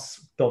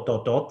class, ...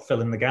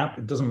 fill in the gap,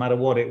 it doesn't matter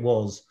what it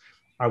was,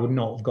 I would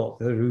not have got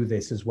through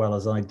this as well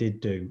as I did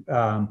do.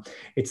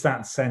 It's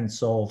that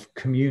sense of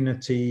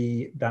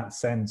community, that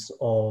sense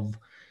of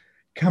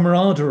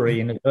camaraderie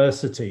in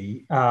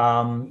adversity.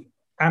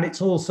 and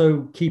it's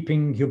also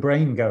keeping your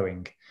brain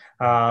going.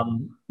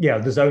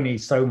 There's only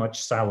so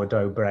much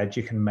sourdough bread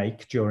you can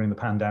make during the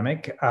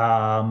pandemic,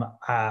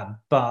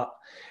 but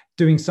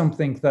doing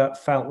something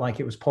that felt like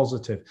it was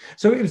positive.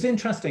 So it was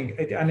interesting,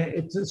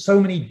 it's so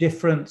many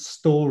different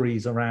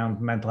stories around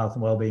mental health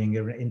and well-being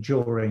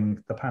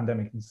during the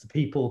pandemic. It's the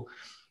people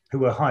who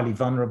were highly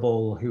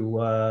vulnerable, who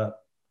were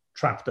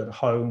trapped at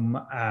home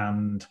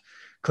and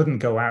couldn't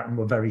go out and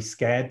were very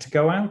scared to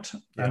go out.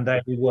 Yeah. And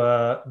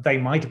they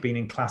might have been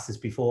in classes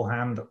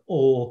beforehand,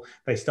 or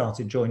they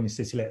started joining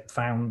City Lit,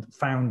 found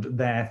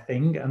their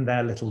thing and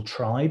their little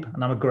tribe.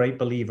 And I'm a great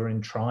believer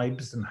in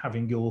tribes and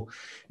having your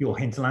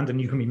hinterland,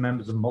 and you can be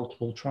members of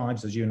multiple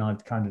tribes, as you and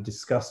I've kind of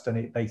discussed,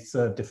 and they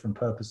serve different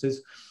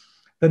purposes.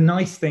 The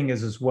nice thing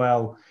is as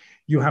well,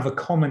 you have a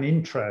common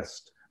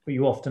interest, but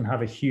you often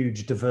have a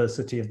huge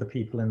diversity of the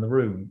people in the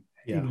room.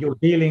 Yeah. You're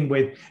dealing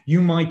with,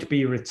 you might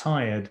be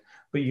retired,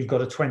 but you've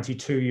got a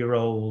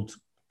 22-year-old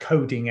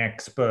coding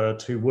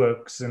expert who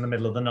works in the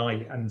middle of the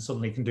night and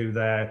suddenly can do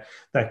their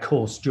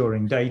course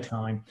during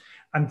daytime.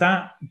 And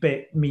that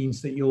bit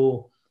means that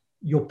you're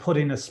put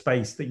in a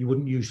space that you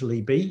wouldn't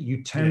usually be.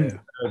 You tend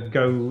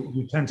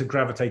to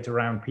gravitate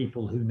around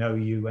people who know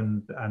you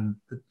and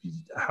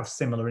have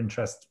similar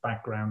interests,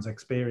 backgrounds,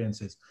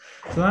 experiences.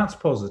 So that's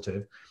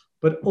positive.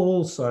 But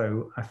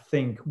also, I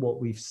think what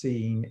we've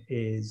seen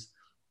is,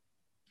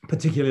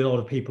 particularly a lot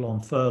of people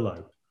on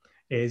furlough,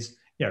 is,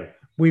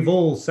 we've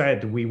all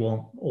said we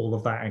want all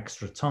of that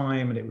extra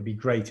time and it would be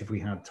great if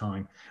we had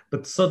time.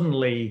 But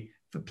suddenly,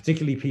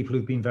 particularly people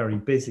who've been very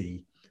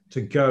busy,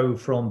 to go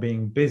from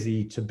being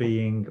busy to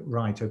being,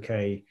 right,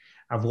 okay,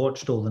 I've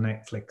watched all the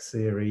Netflix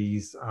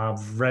series,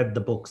 I've read the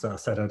books that I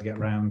said I'd get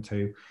round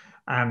to,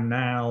 and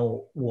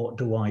now what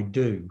do I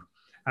do?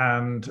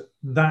 And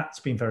that's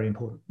been very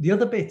important. The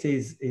other bit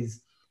is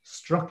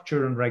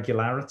structure and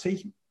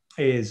regularity.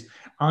 Is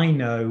I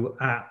know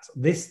at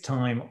this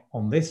time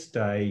on this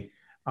day,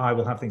 I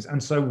will have things.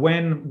 And so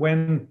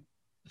when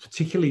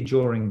particularly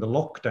during the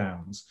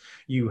lockdowns,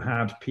 you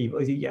had people,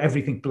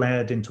 everything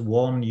blurred into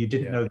one. You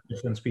didn't know the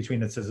difference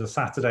between it as a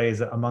Saturday, is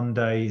it a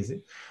Monday? Is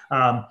it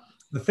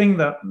the thing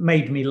that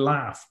made me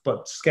laugh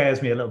but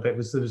scares me a little bit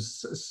was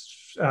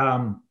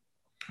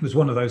was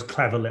one of those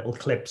clever little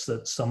clips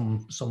that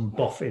some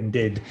boffin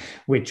did,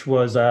 which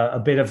was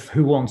a bit of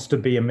Who Wants to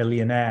Be a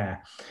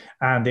Millionaire.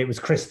 And it was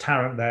Chris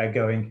Tarrant there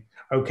going,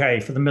 okay,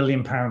 for the £1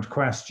 million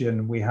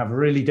question, we have a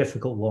really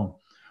difficult one.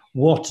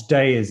 What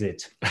day is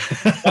it?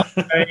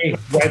 Monday,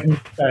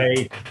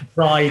 Wednesday,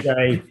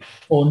 Friday,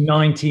 or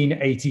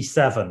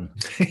 1987?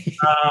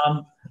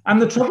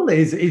 And the trouble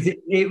is it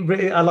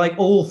I like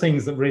all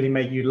things that really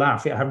make you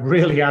laugh. It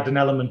really add an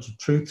element of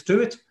truth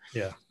to it.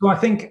 Yeah. So I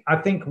think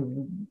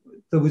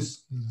there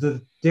was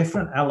the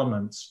different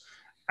elements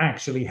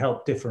actually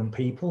help different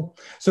people.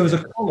 So as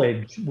a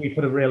college, we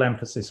put a real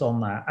emphasis on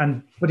that.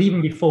 But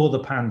even before the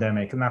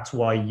pandemic, and that's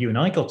why you and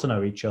I got to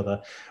know each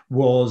other,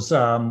 was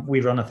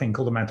we run a thing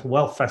called the Mental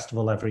Wealth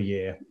Festival every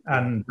year.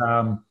 And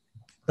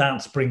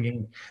that's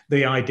bringing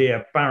the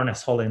idea.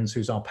 Baroness Hollins,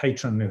 who's our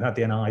patron, who had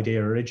the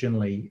idea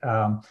originally,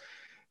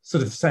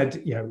 sort of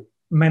said,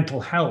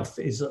 mental health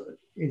is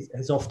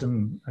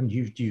often, and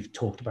you've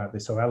talked about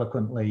this so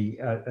eloquently,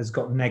 has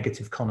got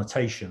negative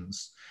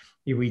connotations.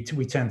 We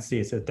tend to see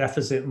it as a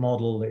deficit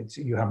model.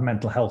 You have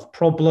mental health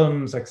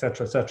problems, et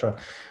cetera,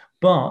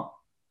 but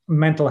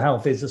mental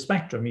health is a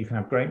spectrum. You can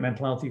have great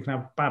mental health, you can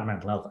have bad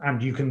mental health,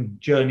 and you can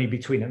journey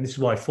between it. And this is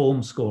why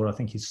Form Score, I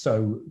think, is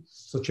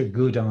such a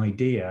good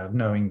idea, of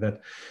knowing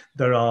that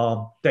there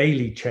are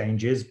daily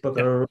changes, but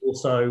there are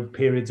also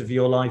periods of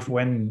your life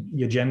when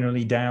you're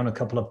generally down a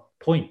couple of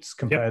points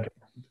compared to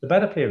the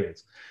better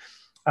periods.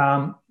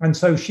 And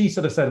so she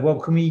sort of said, well,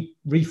 can we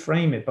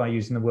reframe it by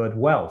using the word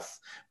wealth?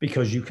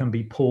 Because you can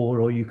be poor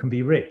or you can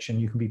be rich,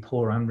 and you can be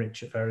poor and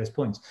rich at various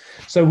points.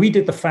 So we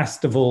did the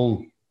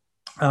festival.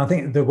 I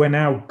think that we're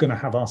now going to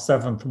have our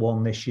 7th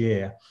one this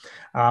year.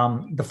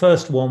 The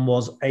first one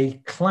was a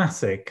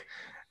classic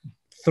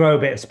throw a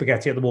bit of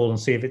spaghetti at the wall and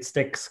see if it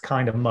sticks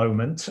kind of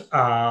moment.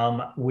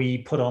 We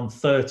put on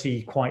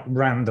 30 quite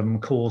random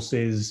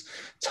courses,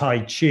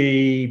 Tai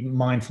Chi,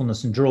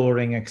 mindfulness and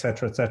drawing, et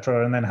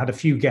cetera, and then had a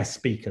few guest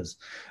speakers.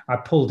 I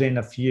pulled in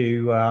a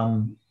few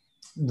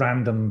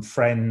random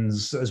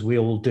friends, as we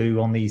all do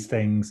on these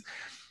things.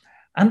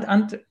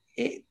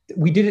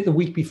 We did it the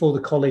week before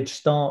the college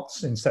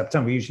starts in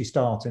September. We usually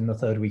start in the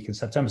 3rd week of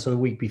September. So the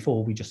week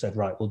before, we just said,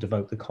 right, we'll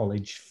devote the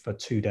college for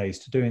 2 days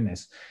to doing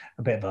this.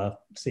 A bit of a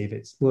see if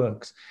it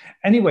works.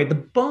 Anyway, the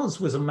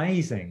buzz was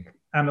amazing.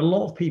 And a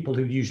lot of people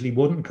who usually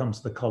wouldn't come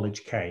to the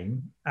college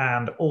came.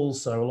 And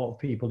also a lot of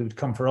people who'd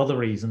come for other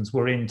reasons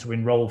were in to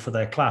enroll for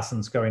their class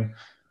and going,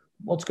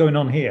 what's going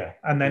on here?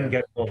 And then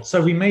get on.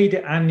 So we made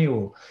it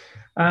annual.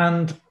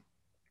 And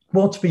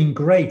what's been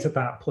great at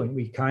that point,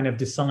 we kind of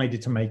decided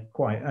to make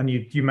and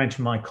you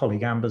mentioned my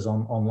colleague Amber's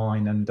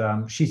online,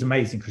 and she's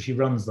amazing because she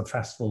runs the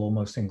festival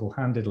almost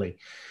single-handedly.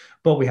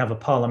 But we have a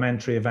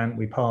parliamentary event.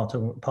 We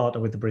partner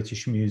with the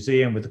British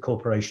Museum, with the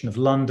Corporation of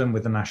London,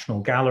 with the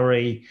National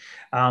Gallery.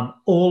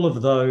 All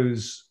of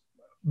those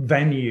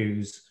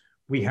venues,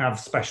 we have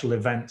special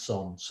events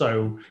on.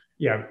 So,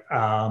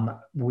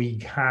 we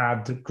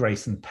had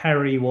Grayson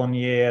Perry one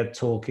year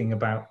talking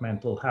about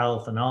mental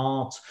health and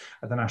art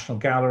at the National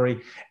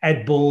Gallery.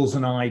 Ed Balls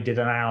and I did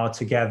an hour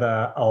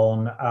together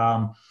on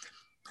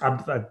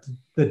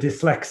the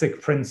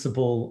dyslexic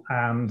principal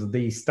and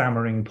the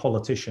stammering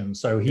politician.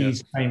 So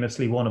he's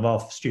famously one of our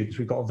students.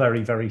 We've got a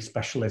very, very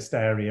specialist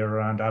area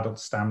around adult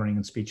stammering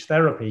and speech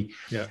therapy.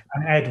 Yeah.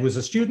 And Ed was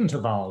a student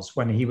of ours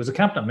when he was a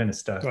cabinet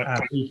minister. Right.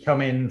 And he'd come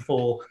in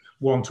for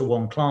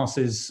one-to-one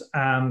classes,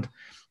 and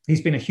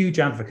he's been a huge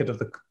advocate of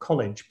the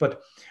college.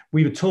 But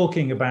we were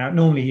talking about,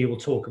 normally he will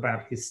talk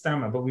about his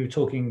stammer, but we were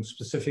talking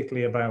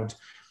specifically about,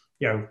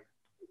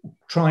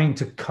 trying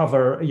to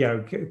cover,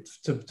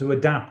 to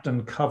adapt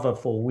and cover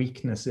for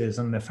weaknesses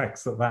and the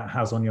effects that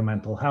has on your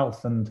mental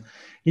health. And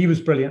he was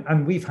brilliant.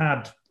 And we've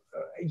had,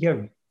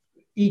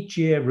 each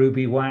year,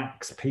 Ruby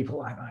Wax, people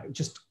like that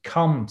just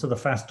come to the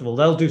festival.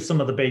 They'll do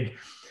some of the big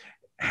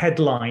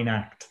headline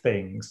act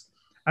things.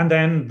 And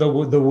then there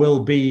will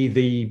be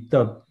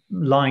the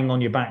lying on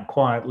your back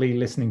quietly,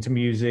 listening to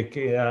music,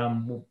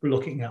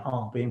 looking at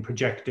art being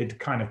projected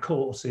kind of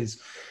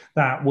courses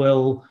that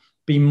will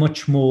be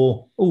much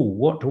more,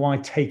 what do I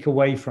take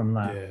away from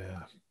that?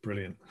 Yeah,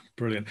 brilliant.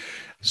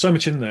 So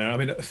much in there. I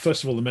mean,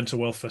 first of all, the Mental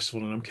Wealth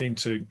Festival, and I'm keen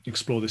to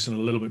explore this in a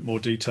little bit more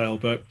detail,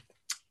 but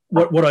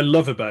what I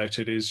love about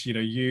it is,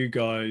 you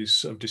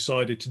guys have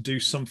decided to do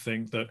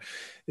something that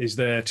is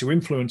there to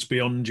influence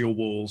beyond your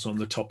walls on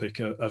the topic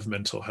of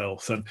mental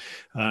health.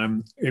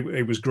 And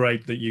it was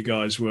great that you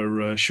guys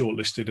were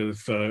shortlisted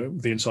of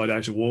the Inside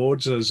Out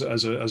Awards as a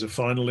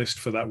finalist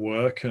for that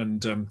work,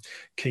 and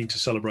keen to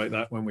celebrate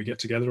that when we get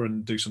together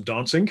and do some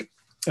dancing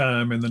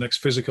in the next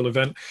physical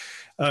event.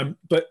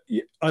 But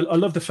I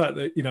love the fact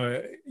that,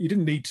 you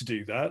didn't need to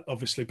do that.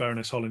 Obviously,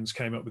 Baroness Hollins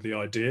came up with the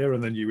idea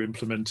and then you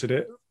implemented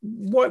it.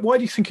 Why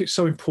do you think it's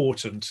so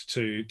important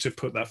to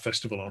put that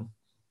festival on?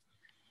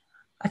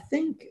 I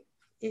think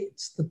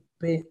it's the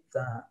bit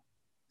that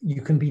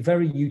you can be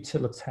very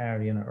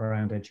utilitarian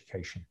around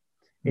education.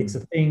 It's a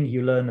thing,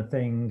 you learn a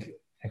thing,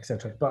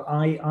 etc. But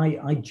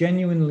I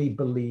genuinely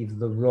believe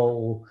the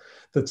role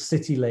that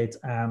City Lit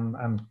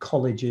and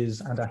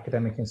colleges and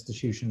academic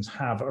institutions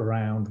have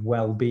around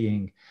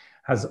well-being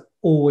has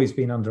always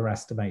been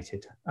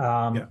underestimated.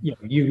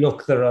 You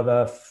look, there are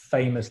the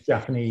famous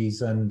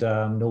Japanese and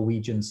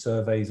Norwegian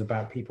surveys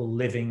about people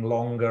living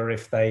longer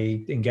if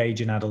they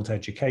engage in adult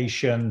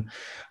education.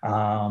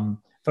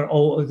 For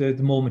all the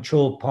more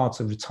mature parts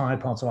of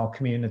retired parts of our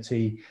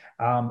community,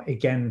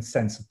 again,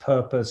 sense of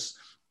purpose,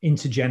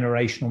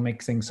 intergenerational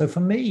mixing. So for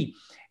me,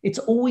 it's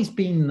always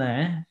been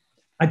there.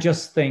 I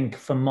just think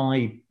for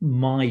my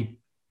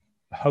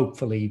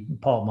hopefully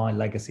part of my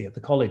legacy at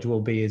the college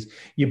will be is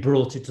you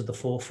brought it to the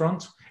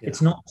forefront. Yeah.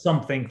 It's not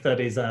something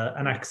that is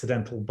an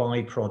accidental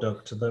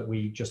byproduct that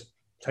we just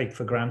take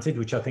for granted,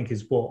 which I think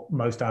is what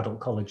most adult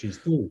colleges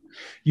do.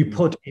 You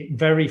put it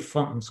very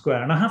front and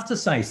square. And I have to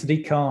say,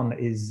 Sadiq Khan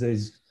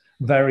is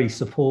very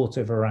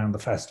supportive around the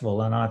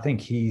festival. And I think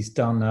he's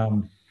done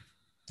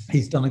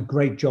a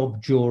great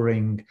job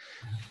during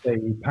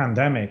the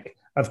pandemic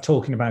of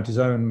talking about his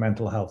own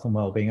mental health and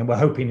well-being. And we're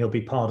hoping he'll be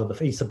part of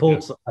he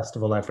supports the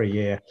festival every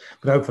year,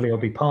 but hopefully he'll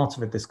be part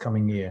of it this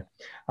coming year.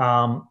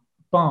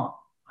 But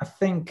I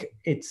think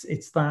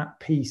it's that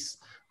piece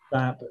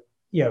that,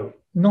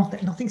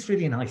 nothing's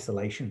really in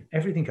isolation.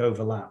 Everything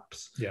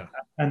overlaps. Yeah.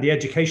 And the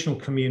educational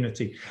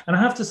community. And I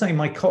have to say,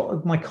 my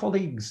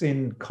colleagues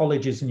in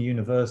colleges and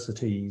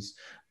universities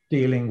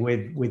dealing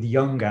with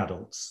young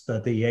adults,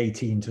 the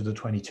 18 to the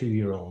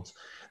 22-year-olds,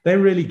 they're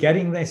really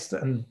getting this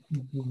and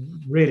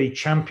really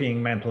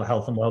championing mental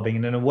health and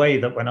well-being in a way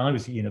that when I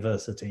was at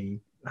university,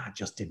 that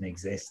just didn't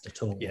exist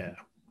at all. Yeah.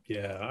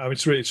 I mean,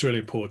 it's really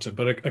important,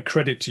 but a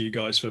credit to you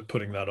guys for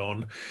putting that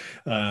on,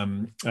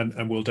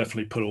 and we'll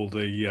definitely put all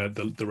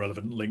the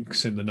relevant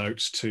links in the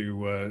notes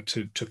to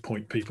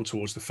point people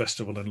towards the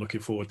festival, and looking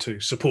forward to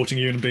supporting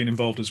you and being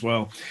involved as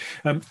well.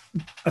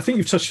 I think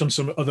you've touched on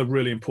some other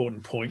really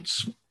important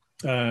points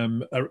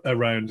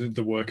around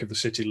the work of the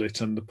City Lit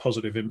and the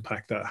positive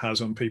impact that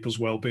has on people's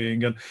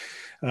well-being.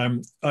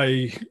 And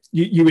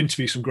you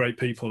interview some great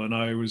people, and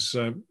I was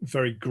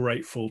very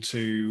grateful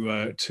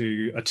to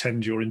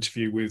attend your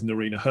interview with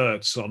Narina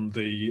Hertz on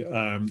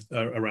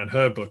around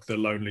her book, The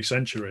Lonely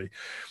Century.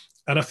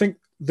 And I think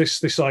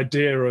this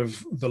idea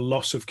of the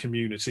loss of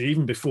community,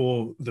 even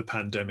before the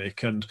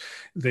pandemic, and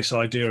this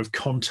idea of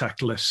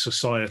contactless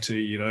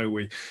society,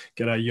 we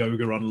get our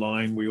yoga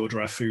online, we order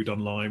our food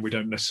online, we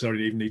don't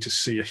necessarily even need to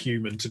see a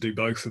human to do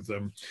both of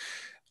them.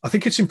 I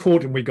think it's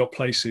important we've got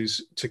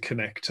places to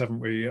connect, haven't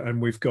we?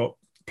 And we've got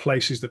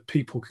places that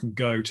people can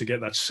go to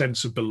get that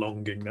sense of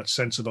belonging, that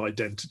sense of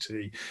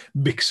identity,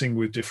 mixing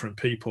with different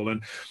people.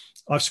 And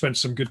I've spent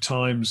some good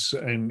times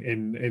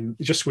in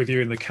just with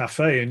you in the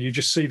cafe, and you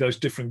just see those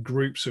different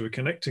groups who are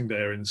connecting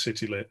there in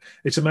City Lit.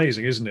 It's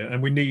amazing, isn't it?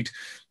 And we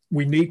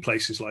need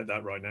places like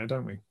that right now,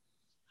 don't we?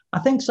 I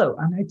think so.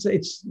 And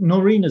it's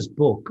Norina's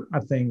book. I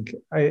think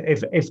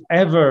if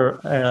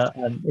ever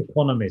an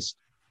economist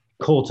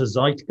caught a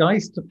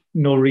zeitgeist.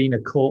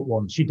 Norina caught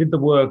one. She did the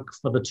work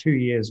for the 2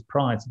 years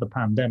prior to the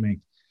pandemic,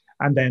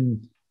 and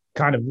then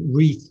kind of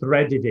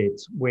rethreaded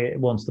it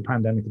once the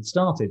pandemic had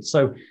started.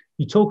 So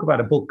you talk about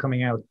a book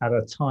coming out at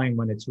a time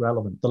when it's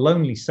relevant. The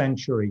Lonely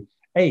Century,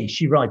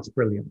 she writes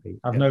brilliantly.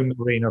 I've known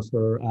Norina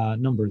for a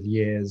number of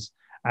years,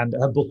 and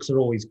her books are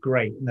always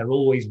great, and they're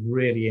always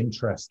really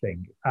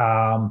interesting.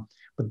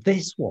 But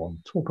this one,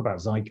 talk about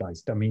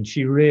zeitgeist. I mean,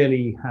 she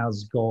really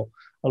has got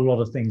a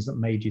lot of things that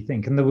made you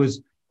think. And there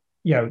was,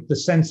 the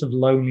sense of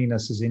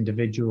loneliness as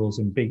individuals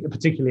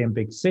particularly in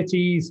big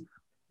cities,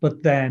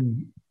 but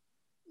then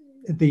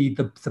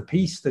the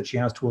piece that she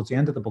has towards the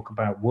end of the book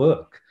about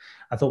work,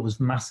 I thought was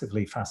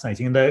massively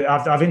fascinating. And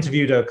I've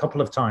interviewed her a couple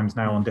of times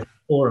now on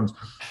different forums.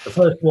 The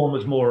first one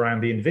was more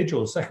around the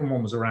individual. The second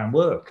one was around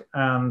work,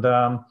 and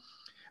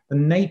the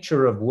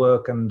nature of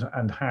work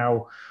and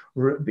how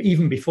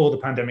even before the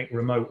pandemic,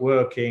 remote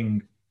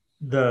working,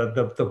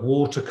 the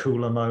water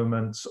cooler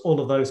moments, all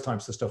of those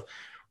types of stuff,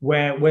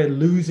 where we're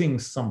losing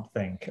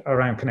something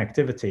around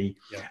connectivity,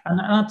 and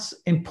that's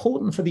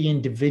important for the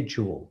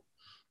individual.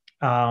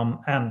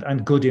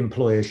 And good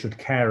employers should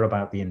care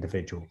about the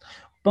individual.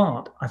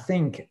 But I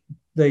think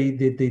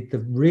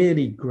the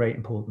really great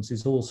importance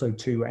is also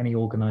to any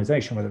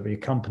organization, whether it be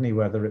a company,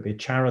 whether it be a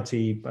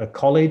charity, a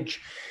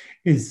college,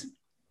 is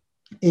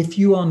if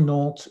you are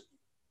not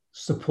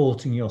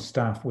supporting your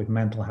staff with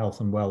mental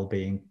health and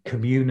well-being,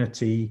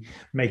 community,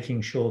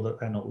 making sure that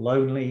they're not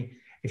lonely,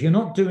 if you're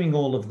not doing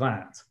all of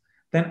that,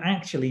 then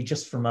actually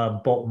just from a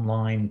bottom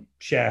line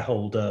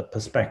shareholder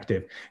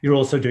perspective, you're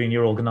also doing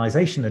your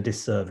organization a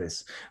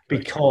disservice,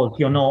 because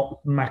you're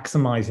not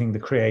maximizing the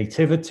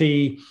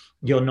creativity,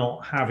 you're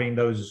not having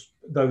those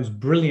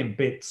brilliant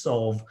bits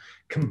of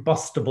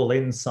combustible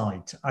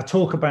insight. I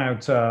talk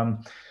about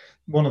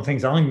one of the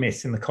things I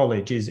miss in the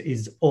college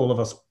is all of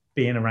us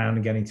being around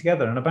and getting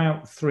together. And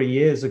about 3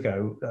 years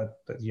ago,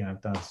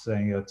 that's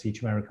saying I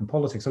teach American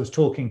politics, I was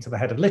talking to the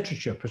head of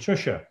literature,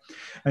 Patricia,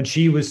 and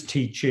she was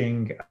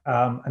teaching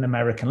an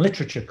American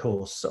literature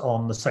course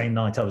on the same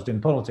night I was doing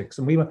politics.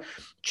 And we were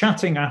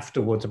chatting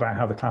afterwards about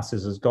how the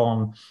classes has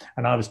gone.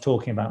 And I was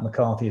talking about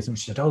McCarthyism.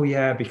 She said, oh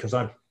yeah, because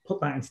I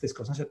put that into this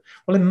course. I said,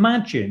 well,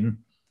 imagine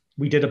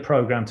we did a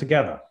program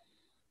together.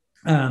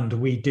 And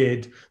we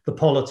did the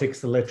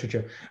politics, the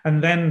literature.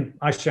 And then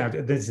I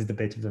shouted, this is the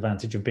bit of the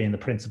advantage of being the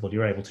principal,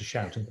 you're able to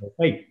shout and go,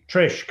 hey,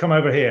 Trish, come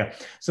over here.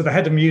 So the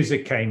head of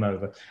music came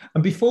over.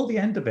 And before the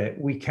end of it,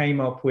 we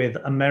came up with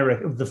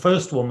America. The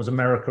first one was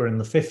America in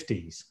the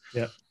 50s.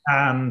 Yeah.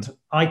 And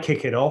I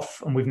kick it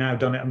off, and we've now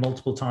done it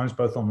multiple times,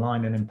 both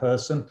online and in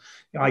person.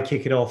 I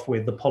kick it off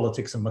with the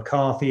politics of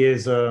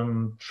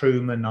McCarthyism,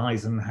 Truman,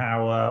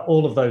 Eisenhower,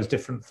 all of those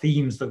different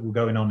themes that were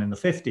going on in the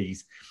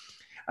 50s.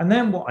 And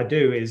then what I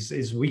do is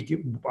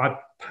I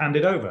hand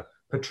it over.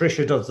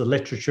 Patricia does the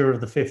literature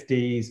of the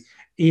 50s.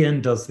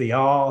 Ian does the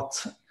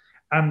art.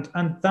 And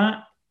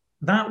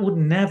that would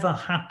never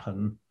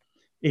happen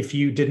if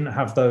you didn't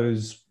have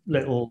those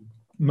little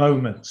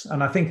moments.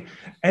 And I think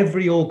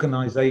every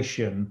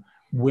organization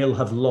will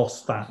have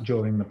lost that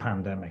during the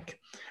pandemic,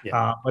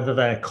 whether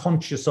they're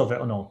conscious of it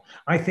or not.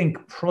 I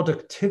think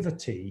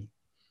productivity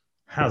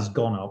has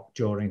gone up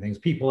during things.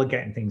 People are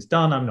getting things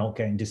done. I'm not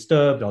getting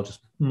disturbed. I'll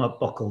just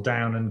buckle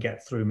down and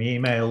get through my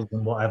emails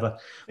and whatever.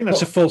 I think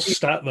that's a false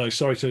stat, though.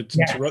 Sorry to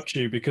interrupt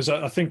you, because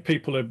I think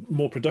people are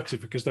more productive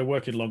because they're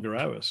working longer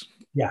hours.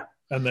 Yeah.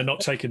 And they're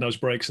not taking those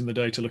breaks in the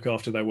day to look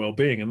after their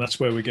well-being. And that's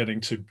where we're getting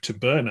to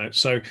burnout.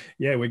 So,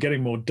 yeah, we're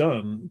getting more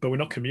done, but we're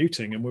not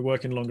commuting and we're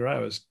working longer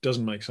hours.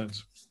 Doesn't make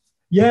sense.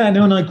 Yeah,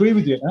 no, and I agree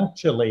with you.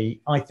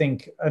 Actually, I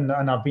think, and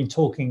I've been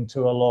talking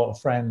to a lot of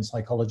friends,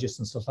 psychologists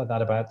and stuff like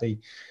that, about the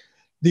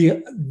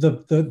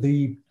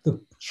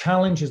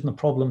challenges and the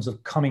problems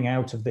of coming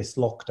out of this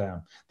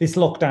lockdown. This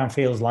lockdown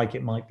feels like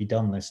it might be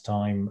done this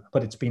time,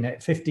 but it's been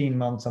 15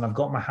 months and I've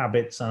got my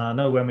habits and I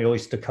know where my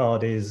Oyster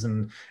card is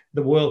and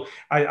the world.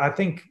 I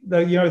think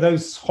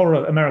those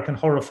American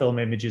horror film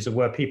images of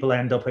where people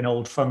end up in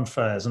old fun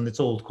fairs and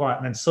it's all quiet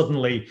and then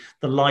suddenly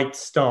the lights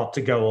start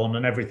to go on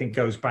and everything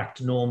goes back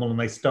to normal and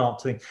they start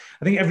to think.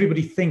 I think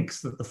everybody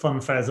thinks that the fun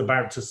fair is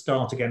about to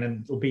start again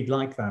and it'll be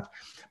like that.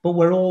 But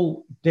we're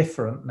all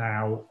different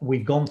now.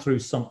 We've gone through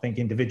something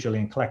individually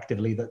and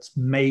collectively that's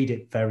made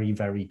it very,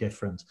 very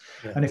different.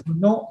 Yeah. And if we're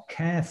not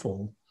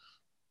careful,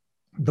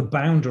 the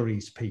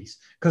boundaries piece,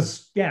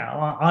 because,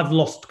 I've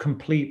lost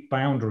complete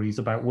boundaries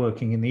about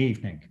working in the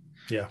evening.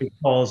 Yeah.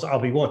 Because I'll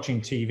be watching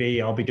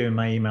TV, I'll be doing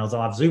my emails,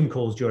 I'll have Zoom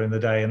calls during the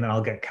day, and then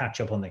I'll get catch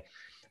up on the.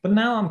 But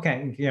now I'm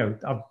getting,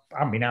 I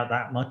haven't been out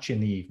that much in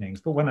the evenings,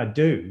 but when I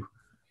do,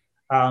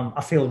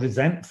 I feel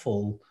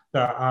resentful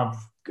that I've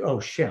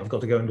got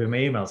to go and do my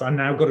emails. I've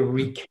now got to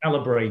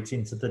recalibrate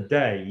into the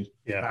day.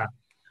 Yeah.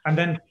 And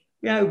then,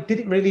 did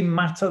it really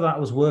matter that I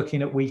was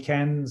working at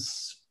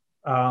weekends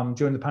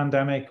during the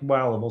pandemic?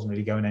 Well, I wasn't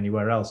really going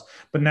anywhere else.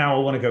 But now I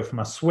want to go for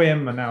my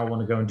swim and now I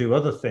want to go and do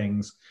other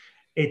things.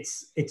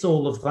 It's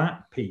all of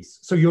that piece.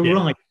 So you're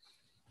right.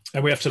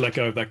 And we have to let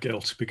go of that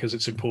guilt because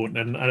it's important.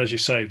 And as you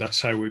say,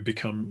 that's how we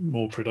become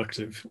more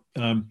productive.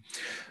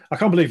 I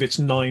can't believe it's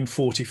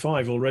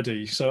 9:45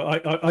 already. So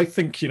I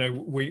think,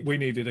 we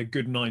needed a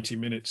good 90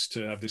 minutes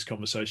to have this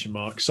conversation,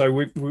 Mark. So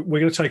we're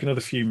going to take another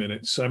few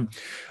minutes. I'd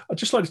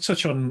just like to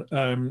touch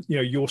on,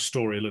 your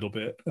story a little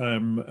bit.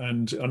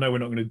 And I know we're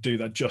not going to do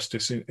that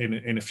justice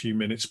in a few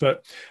minutes,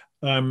 but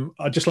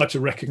I'd just like to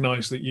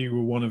recognise that you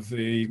were one of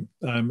the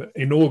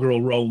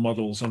inaugural role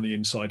models on the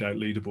Inside Out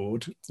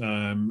leaderboard.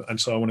 And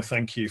so I want to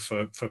thank you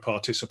for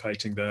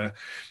participating there.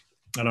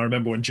 And I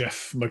remember when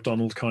Jeff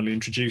McDonald kindly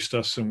introduced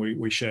us and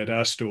we shared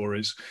our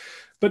stories.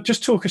 But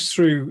just talk us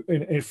through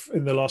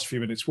in the last few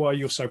minutes why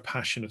you're so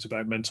passionate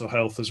about mental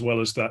health, as well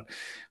as that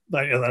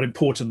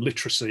important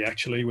literacy,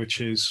 actually,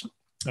 which is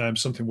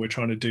something we're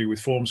trying to do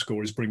with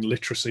FormScore, is bring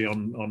literacy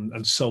on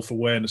and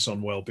self-awareness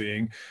on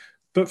well-being.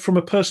 But from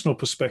a personal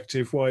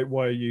perspective, why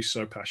are you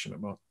so passionate,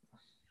 Mark?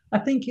 I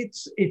think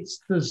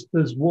there's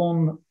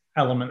one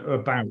element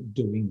about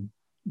doing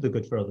the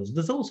good for others.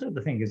 There's also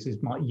the thing is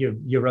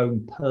your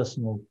own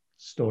personal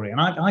story.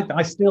 And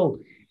I still,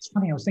 it's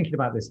funny, I was thinking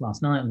about this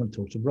last night. I'm going to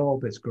talk to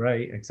Rob, it's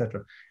great,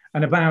 etc.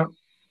 And I'm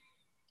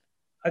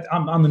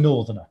a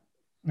northerner.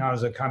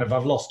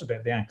 I've lost a bit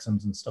of the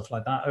accents and stuff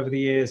like that over the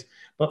years,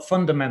 but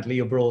fundamentally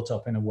you're brought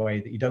up in a way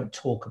that you don't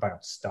talk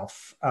about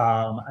stuff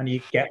and you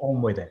get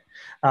on with it.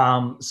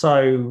 Coming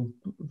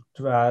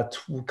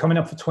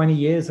up for 20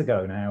 years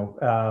ago now,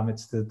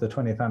 it's the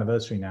 20th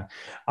anniversary now,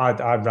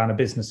 I ran a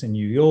business in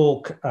New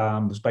York,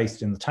 was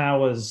based in the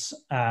Towers,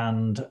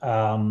 and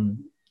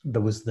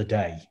there was the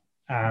day.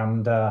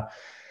 And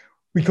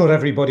we got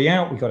everybody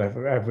out,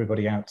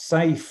 everybody out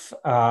safe,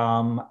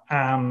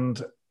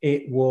 and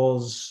it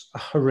was a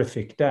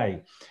horrific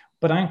day.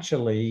 But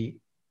actually,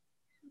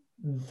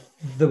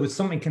 there was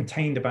something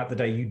contained about the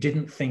day. You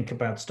didn't think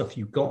about stuff.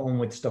 You got on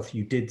with stuff.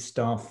 You did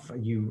stuff.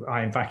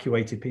 I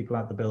evacuated people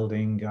out the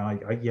building.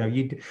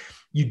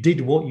 You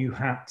did what you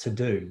had to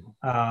do.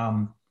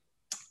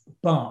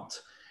 But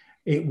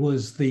it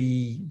was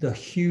the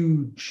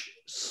huge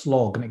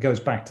slog, and it goes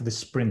back to the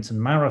sprint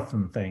and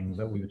marathon thing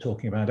that we were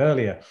talking about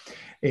earlier.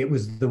 It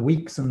was the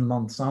weeks and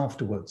months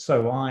afterwards.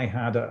 So I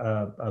had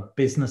a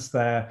business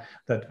there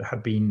that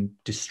had been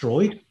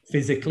destroyed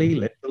physically,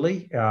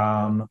 literally,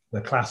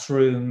 the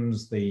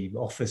classrooms, the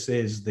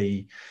offices,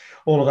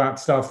 all of that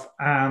stuff,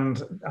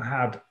 and I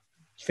had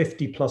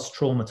 50 plus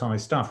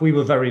traumatized staff. We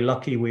were very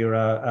lucky. We were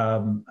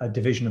a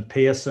division of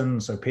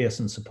Pearson, so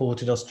Pearson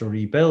supported us to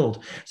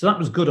rebuild. So that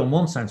was good on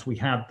one sense. We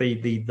had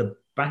the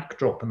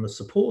backdrop and the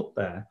support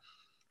there.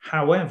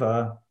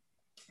 However,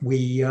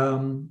 we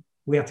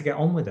had to get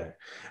on with it,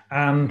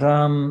 and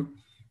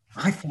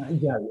I thought,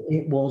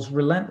 it was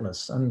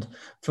relentless. And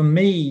for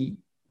me,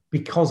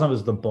 because I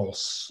was the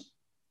boss,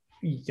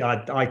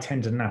 I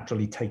tend to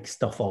naturally take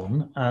stuff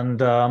on,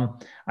 and I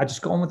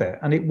just got on with it.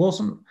 And it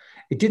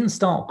didn't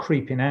start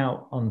creeping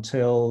out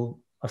until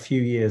a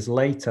few years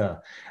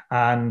later.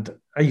 And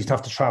I used to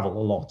have to travel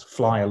a lot,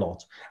 fly a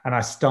lot. And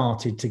I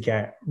started to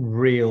get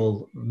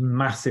real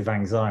massive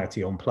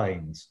anxiety on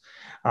planes.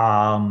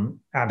 And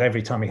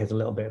every time we hit a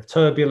little bit of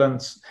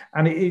turbulence,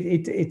 and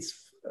it's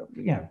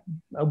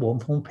a one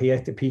form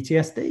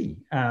PTSD.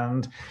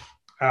 And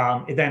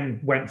it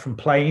then went from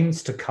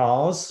planes to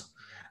cars.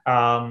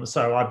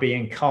 So I'd be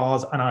in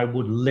cars and I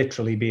would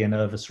literally be a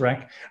nervous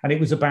wreck. And it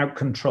was about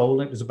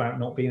control. It was about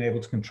not being able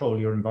to control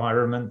your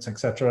environment,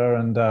 etc.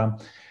 And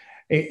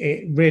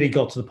it really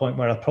got to the point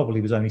where I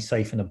probably was only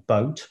safe in a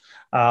boat.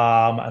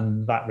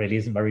 And that really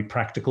isn't very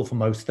practical for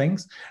most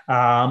things.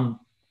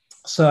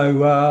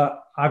 So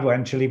I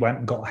eventually went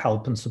and got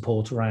help and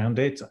support around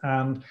it,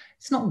 and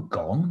it's not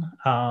gone.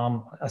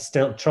 I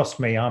still, trust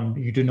me,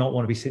 you do not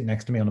want to be sitting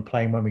next to me on a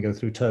plane when we go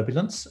through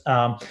turbulence,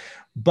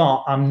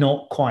 but I'm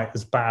not quite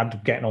as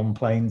bad getting on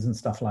planes and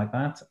stuff like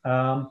that.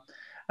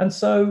 And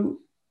so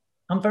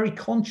I'm very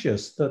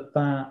conscious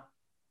that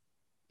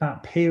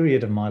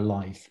period of my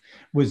life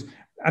was,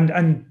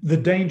 and the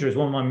danger is,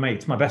 one of my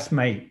mates, my best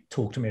mate,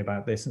 talked to me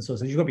about this and sort of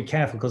said, you've got to be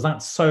careful because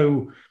that's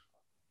so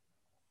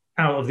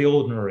out of the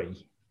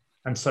ordinary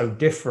and so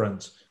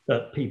different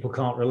that people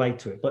can't relate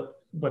to it.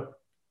 But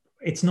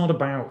it's not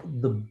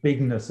about the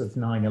bigness of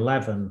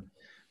 9/11,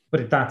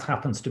 but that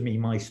happens to be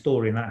my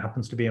story, and that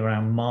happens to be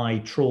around my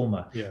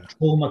trauma. Yeah.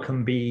 Trauma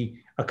can be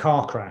a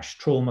car crash.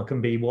 Trauma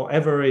can be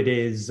whatever it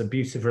is,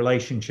 abusive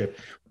relationship.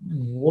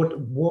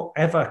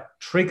 Whatever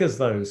triggers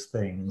those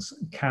things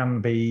can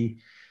be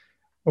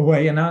a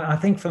way. And I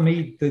think for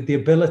me, the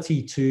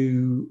ability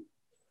to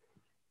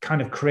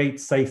kind of create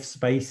safe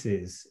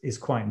spaces is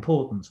quite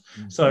important.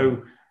 Mm-hmm.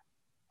 So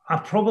I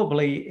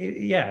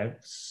probably,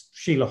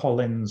 Sheila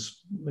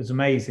Hollins was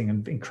amazing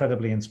and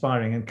incredibly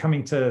inspiring, and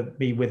coming to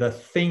me with a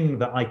thing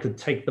that I could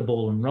take the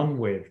ball and run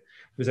with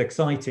was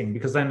exciting,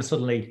 because then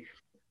suddenly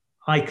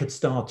I could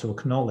start to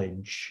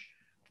acknowledge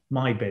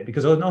my bit,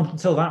 because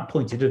until that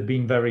point it had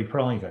been very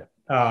private.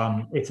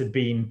 It had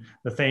been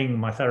the thing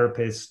my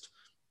therapist,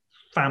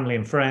 family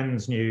and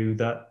friends knew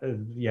that,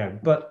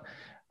 but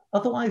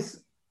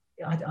otherwise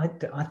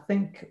I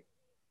think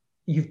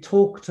you've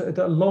talked,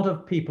 a lot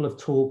of people have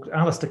talked.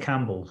 Alistair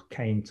Campbell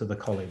came to the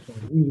college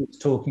and he was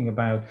talking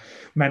about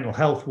mental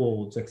health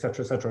wards,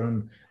 etc.,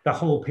 and the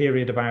whole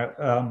period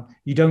about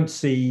you don't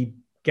see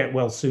get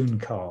well soon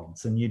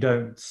cards, and you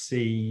don't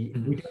see,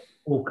 we don't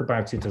talk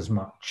about it as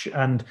much.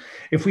 And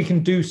if we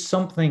can do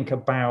something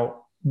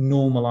about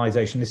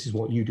normalization, this is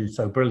what you do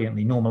so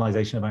brilliantly,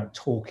 normalization about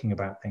talking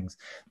about things,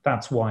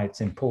 that's why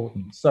it's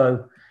important.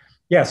 So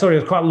yeah, sorry, it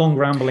was quite a long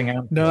rambling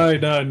answer. No,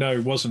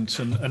 it wasn't.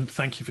 And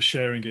thank you for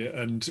sharing it.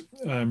 And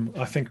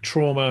I think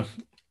trauma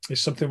is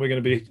something we're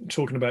going to be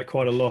talking about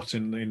quite a lot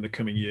in the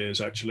coming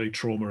years, actually.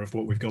 Trauma of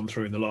what we've gone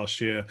through in the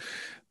last year,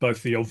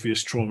 both the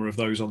obvious trauma of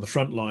those on the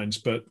front lines,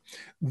 but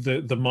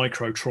the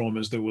micro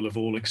traumas that we'll have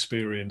all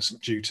experienced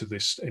due to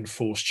this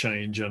enforced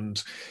change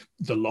and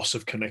the loss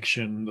of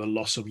connection, the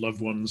loss of loved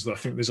ones. I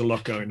think there's a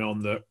lot going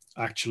on that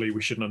actually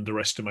we shouldn't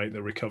underestimate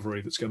the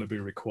recovery that's going to be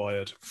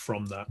required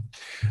from that.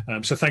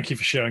 So thank you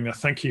for sharing that.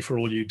 Thank you for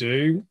all you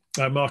do.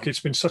 Mark, it's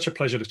been such a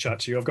pleasure to chat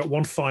to you. I've got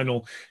one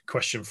final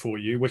question for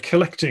you. We're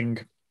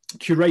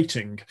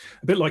curating,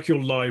 a bit like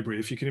your library,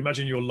 if you can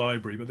imagine your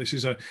library, but this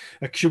is a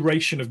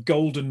curation of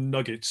golden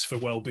nuggets for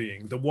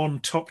well-being. The one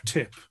top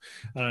tip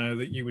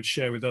that you would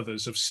share with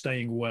others of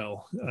staying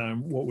well,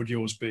 what would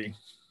yours be?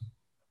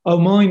 Oh,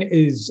 mine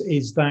is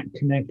that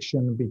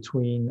connection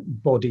between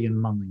body and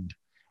mind.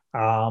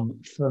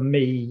 For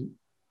me,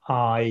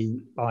 I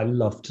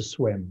love to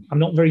swim. I'm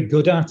not very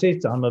good at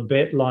it. I'm a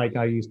bit like,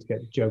 I used to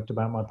get joked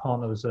about, my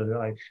partner was a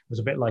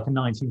bit like a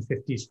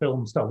 1950s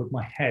film star with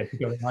my head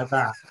going like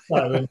that.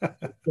 So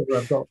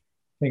I've got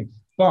things.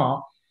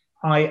 But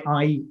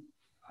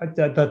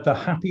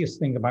the happiest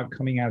thing about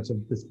coming out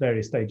of this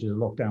various stages of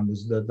lockdown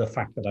was the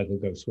fact that I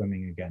could go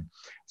swimming again.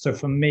 So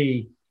for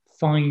me,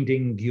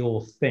 finding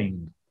your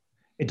thing,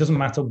 it doesn't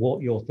matter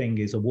what your thing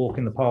is, a walk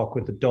in the park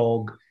with the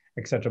dog,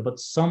 etc., but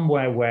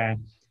somewhere where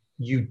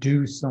you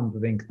do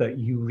something that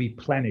you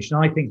replenish. And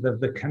I think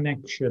that the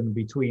connection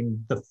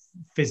between the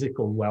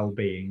physical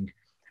well-being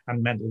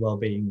and mental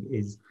well-being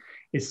is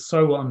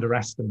so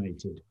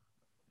underestimated.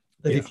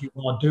 That if you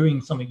are doing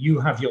something, you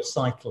have your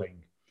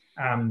cycling,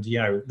 and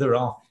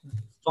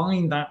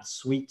find that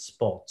sweet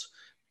spot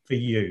for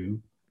you.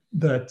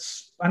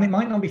 And it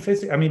might not be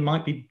physical. I mean, it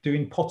might be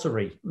doing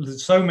pottery.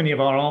 So many of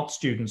our art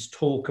students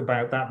talk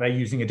about that. They're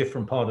using a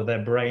different part of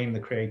their brain, the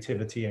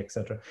creativity,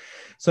 etc.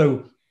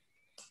 So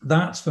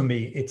that's, for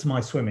me, it's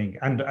my swimming.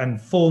 And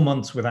 4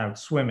 months without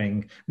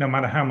swimming, no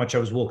matter how much I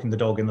was walking the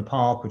dog in the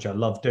park, which I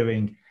love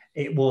doing,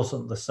 it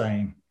wasn't the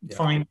same.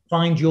 Yeah.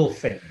 Find your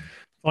thing.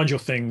 Find your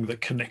thing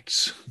that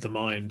connects the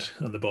mind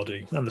and the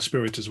body and the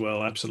spirit as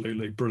well.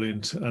 Absolutely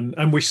brilliant.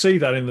 And we see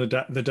that in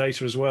the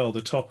data as well.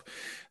 The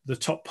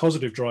top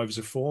positive drivers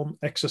of form: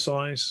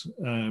 exercise,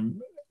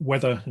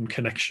 weather, and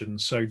connection.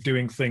 So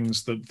doing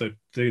things that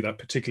do that,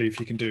 particularly if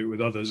you can do it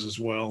with others as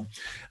well,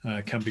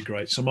 can be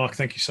great. So Mark,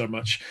 thank you so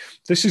much.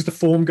 This is the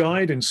Form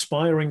Guide,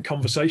 inspiring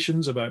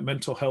conversations about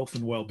mental health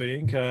and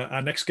well-being.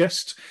 Our next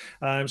guest,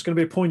 it's going to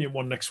be a poignant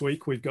one next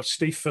week. We've got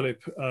Steve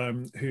Phillip,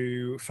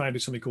 who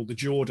founded something called the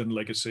Jordan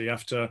Legacy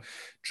after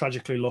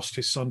tragically lost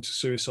his son to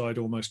suicide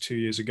almost 2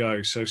 years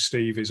ago. So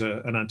Steve is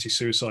an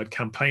anti-suicide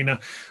campaigner.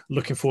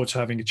 Looking forward to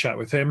having a chat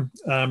with him.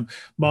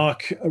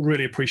 Mark, I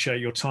really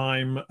appreciate your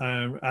time.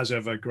 As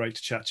ever, great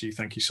to chat to you.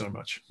 Thank you so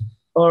much.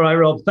 All right,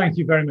 Rob. Thank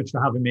you very much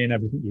for having me and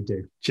everything you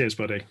do. Cheers,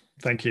 buddy.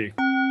 Thank you.